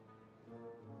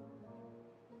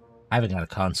 I haven't got a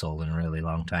console in a really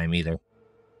long time either.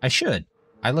 I should.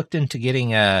 I looked into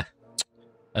getting a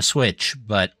Switch,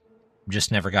 but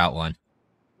just never got one.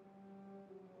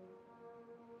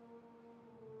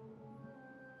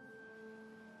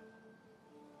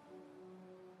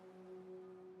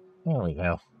 There we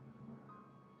go.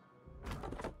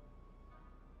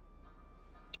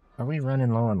 Are we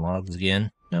running low on logs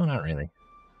again? No, not really.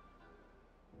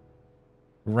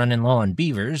 running low on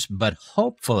beavers, but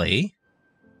hopefully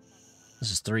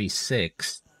this is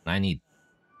 3-6. I need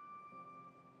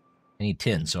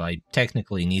 10, so I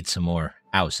technically need some more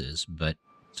houses, but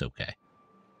it's okay.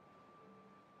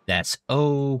 That's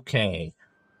okay.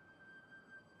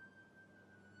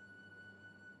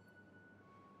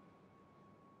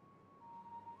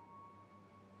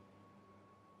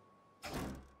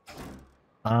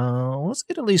 Let's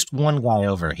get at least one guy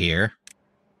over here.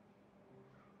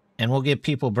 And we'll get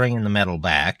people bringing the metal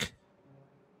back.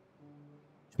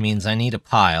 Which means I need a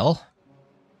pile.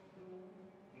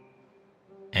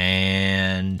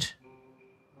 And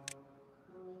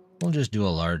we'll just do a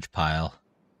large pile.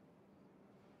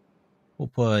 We'll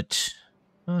put...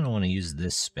 I don't want to use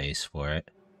this space for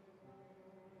it.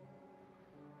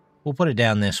 We'll put it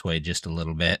down this way just a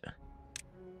little bit.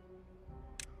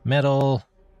 Metal...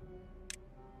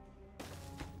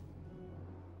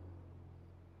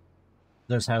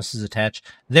 Those houses attached.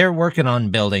 They're working on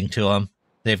building to them.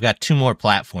 They've got 2 more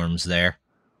platforms there.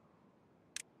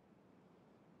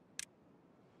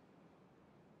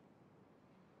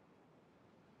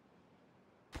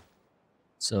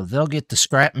 So they'll get the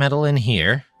scrap metal in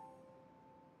here.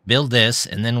 Build this,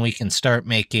 and then we can start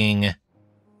making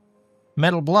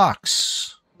metal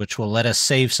blocks, which will let us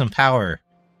save some power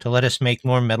to let us make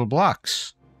more metal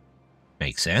blocks.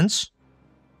 Makes sense?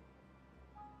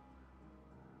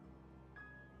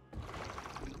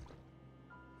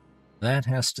 That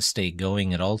has to stay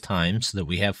going at all times so that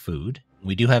we have food.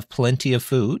 We do have plenty of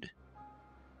food.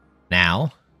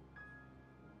 Now,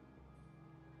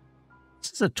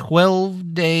 this is a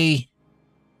 12-day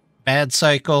bad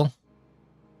cycle.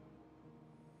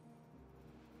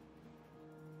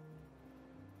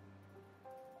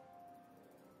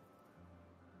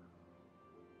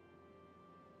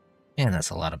 Man, that's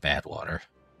a lot of bad water.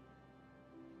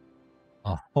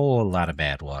 A whole lot of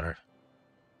bad water.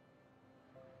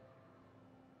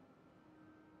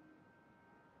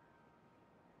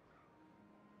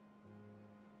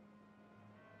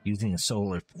 Using a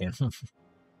solar panel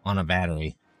on a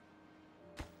battery.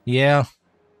 Yeah.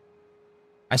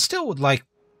 I still would like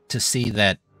to see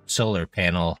that solar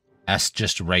panel as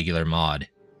just a regular mod.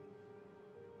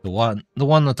 The one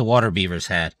that the water beavers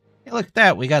had. Hey, look at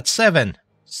that. We got 7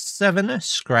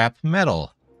 scrap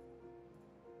metal.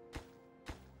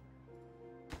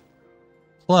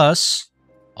 Plus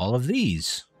all of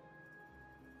these.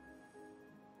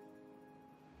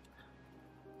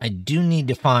 I do need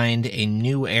to find a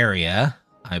new area,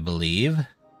 I believe,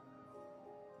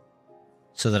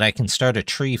 so that I can start a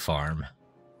tree farm.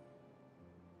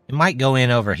 It might go in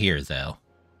over here, though.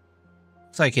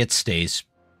 Looks like it stays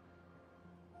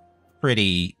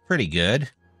pretty good.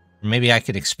 Maybe I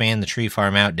could expand the tree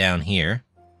farm out down here.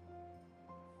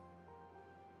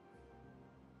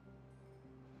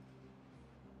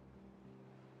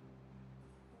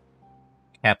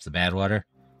 Cap the bad water.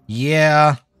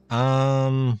 Yeah.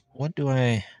 What do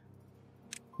I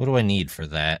need for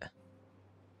that?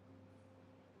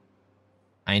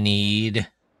 I need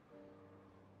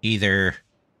either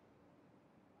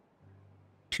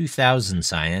 2,000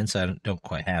 science, I don't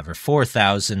quite have, or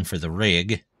 4,000 for the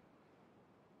rig.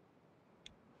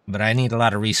 But I need a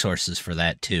lot of resources for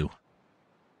that too.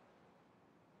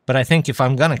 But I think if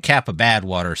I'm gonna cap a bad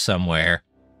water somewhere,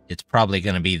 it's probably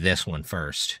gonna be this one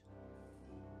first.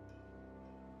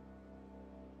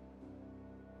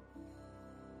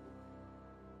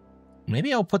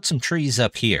 Maybe I'll put some trees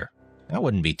up here. That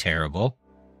wouldn't be terrible.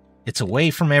 It's away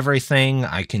from everything.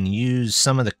 I can use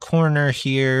some of the corner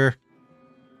here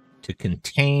to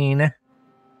contain.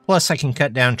 Plus, I can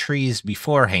cut down trees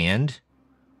beforehand.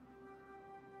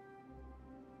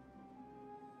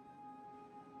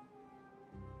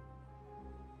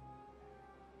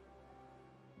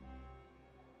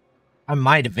 I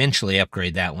might eventually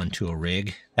upgrade that one to a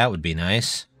rig. That would be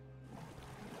nice.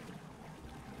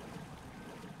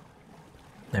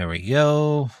 There we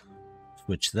go.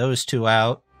 Switch those 2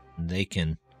 out. They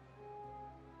can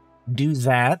do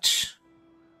that.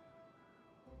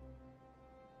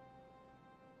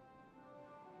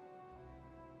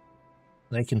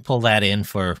 They can pull that in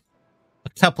for a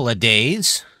couple of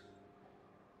days.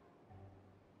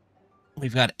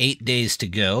 We've got 8 days to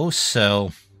go,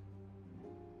 so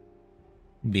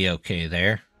be okay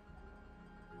there.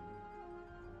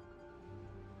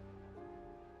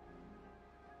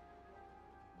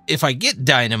 If I get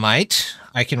dynamite,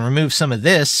 I can remove some of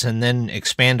this and then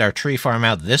expand our tree farm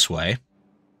out this way.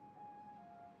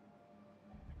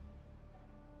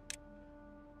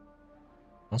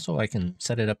 Also, I can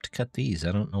set it up to cut these.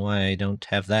 I don't know why I don't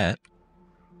have that.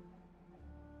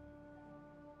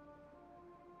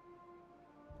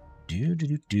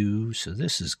 So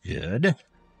this is good.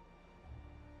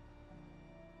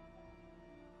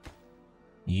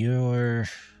 You're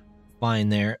fine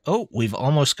there. Oh, we've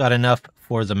almost got enough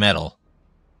for the metal.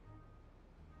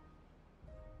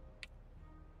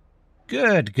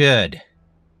 Good, good.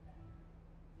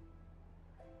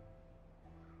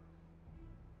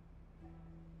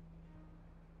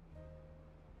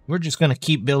 We're just going to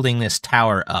keep building this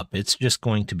tower up. It's just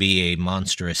going to be a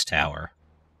monstrous tower.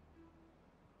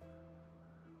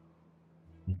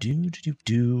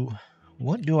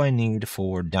 What do I need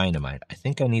for dynamite? I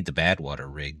think I need the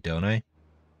Badwater rig, don't I?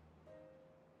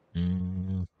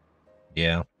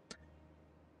 Yeah.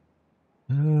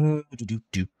 Not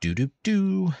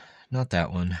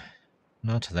that one.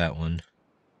 Not that one.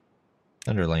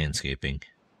 Under landscaping.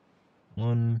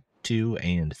 1, 2,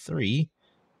 and 3.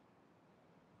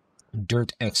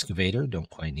 Dirt excavator. Don't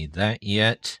quite need that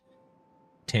yet.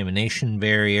 Contamination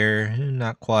barrier.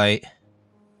 Not quite.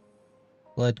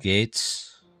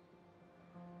 Floodgates.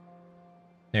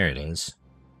 There it is.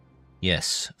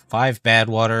 Yes. 5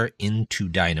 Badwater into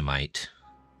dynamite.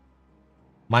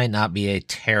 Might not be a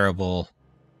terrible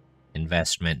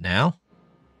investment now.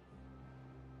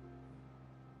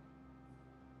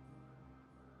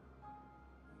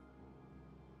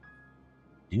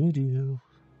 We'll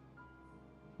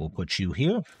put you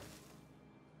here.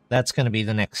 That's going to be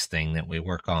the next thing that we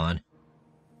work on.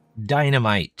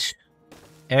 Dynamite.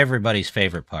 Everybody's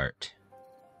favorite part.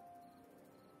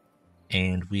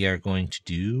 And we are going to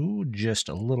do just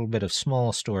a little bit of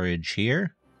small storage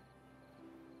here.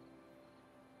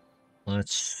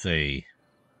 Let's see.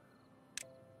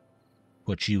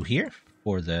 Put you here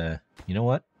for the... You know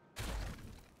what?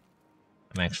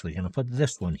 I'm actually going to put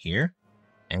this one here.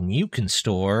 And you can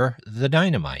store the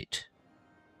dynamite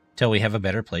till we have a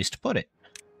better place to put it.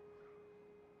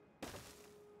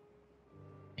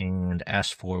 And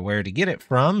ask for where to get it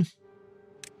from.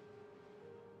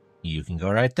 You can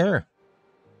go right there.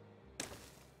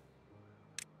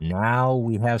 Now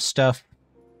we have stuff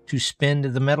to spend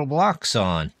the metal blocks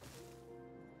on.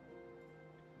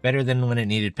 Better than when it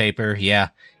needed paper. Yeah,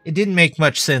 it didn't make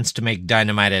much sense to make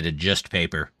dynamite out of just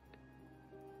paper.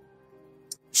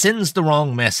 Sends the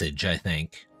wrong message, I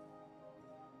think.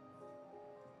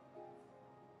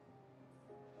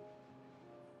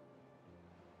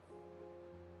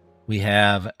 We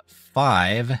have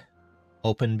 5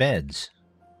 open beds.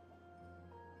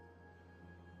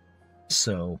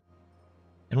 So,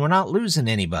 and we're not losing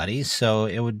anybody, so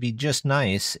it would be just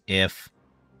nice if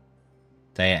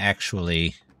they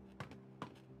actually,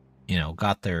 you know,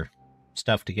 got their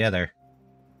stuff together.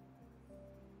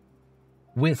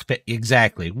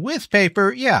 Exactly. With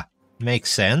paper, yeah,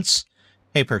 makes sense.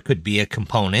 Paper could be a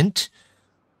component.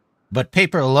 But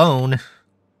paper alone,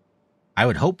 I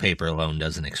would hope paper alone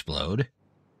doesn't explode.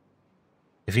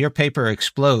 If your paper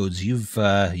explodes, you've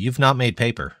not made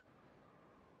paper.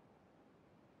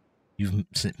 You've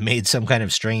made some kind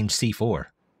of strange C4.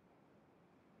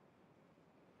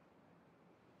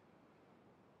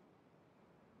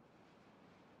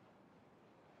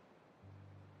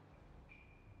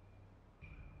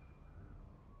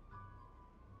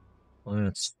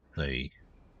 Let's see.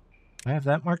 Do I have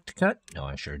that marked to cut? No,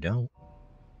 I sure don't.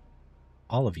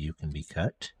 All of you can be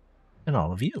cut, and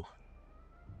all of you.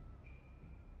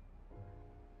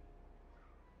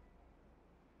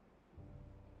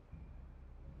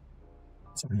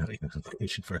 It's not even a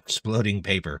location for exploding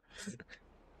paper.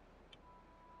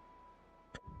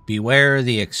 Beware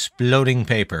the exploding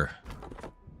paper.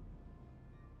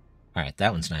 Alright,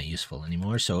 that one's not useful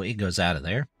anymore, so it goes out of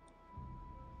there.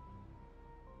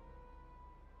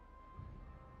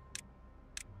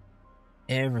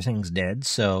 Everything's dead,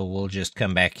 so we'll just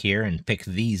come back here and pick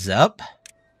these up.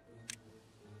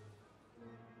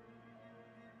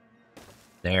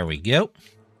 There we go.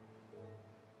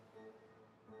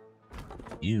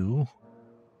 You.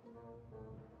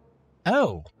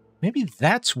 Oh, maybe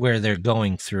that's where they're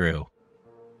going through.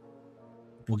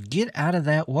 Well, get out of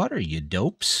that water, you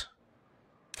dopes.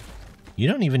 You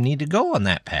don't even need to go on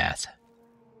that path.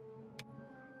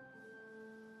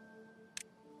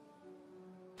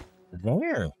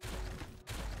 There.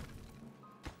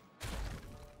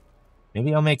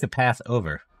 Maybe I'll make a path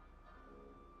over.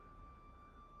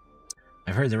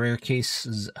 I've heard the rare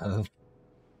cases of...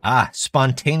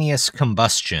 spontaneous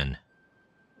combustion.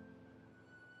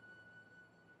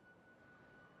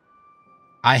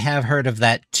 I have heard of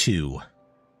that too.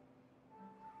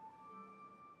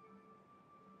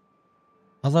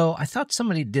 Although, I thought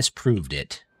somebody disproved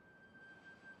it.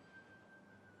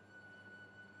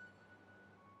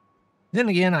 Then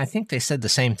again, I think they said the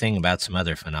same thing about some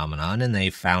other phenomenon, and they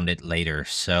found it later,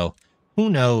 so Who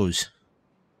knows?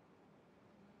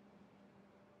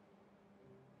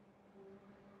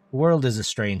 The world is a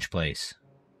strange place.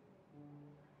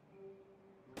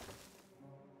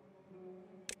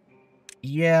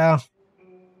 Yeah.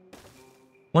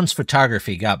 Once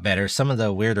photography got better, some of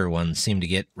the weirder ones seem to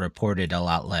get reported a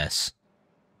lot less.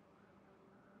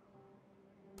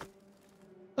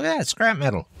 Look at that, scrap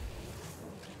metal.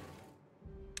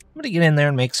 I'm going to get in there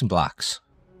and make some blocks.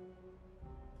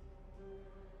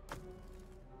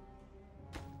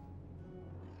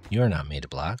 You're not made of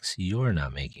blocks. You're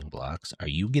not making blocks. Are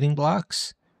you getting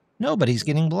blocks? Nobody's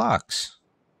getting blocks.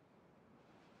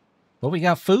 But we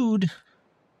got food.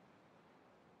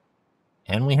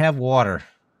 And we have water,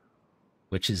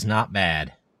 which is not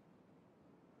bad.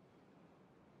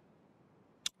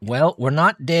 Well, we're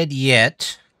not dead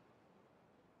yet.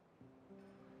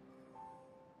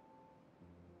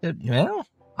 Well,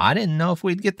 I didn't know if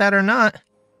we'd get that or not.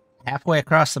 Halfway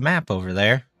across the map over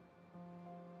there.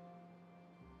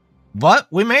 But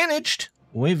we managed.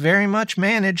 We very much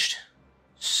managed.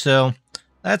 So,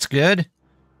 that's good.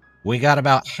 We got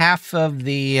about half of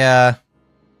the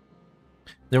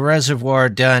reservoir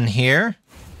done here.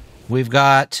 We've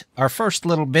got our first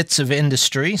little bits of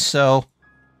industry, so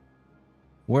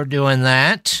we're doing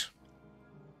that.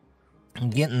 I'm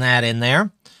getting that in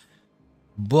there.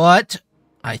 But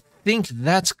I think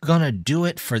that's gonna do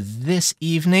it for this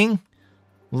evening.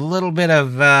 A little bit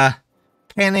of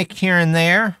panic here and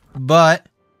there, but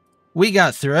we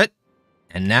got through it,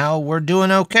 and now we're doing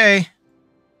okay.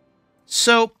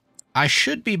 So, I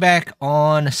should be back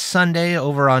on Sunday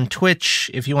over on Twitch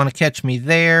if you want to catch me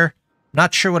there.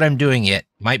 Not sure what I'm doing yet.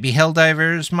 Might be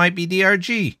Helldivers, might be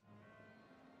DRG.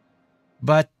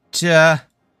 But,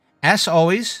 as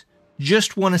always,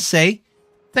 just want to say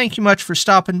thank you much for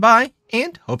stopping by,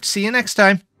 and hope to see you next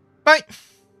time. Bye!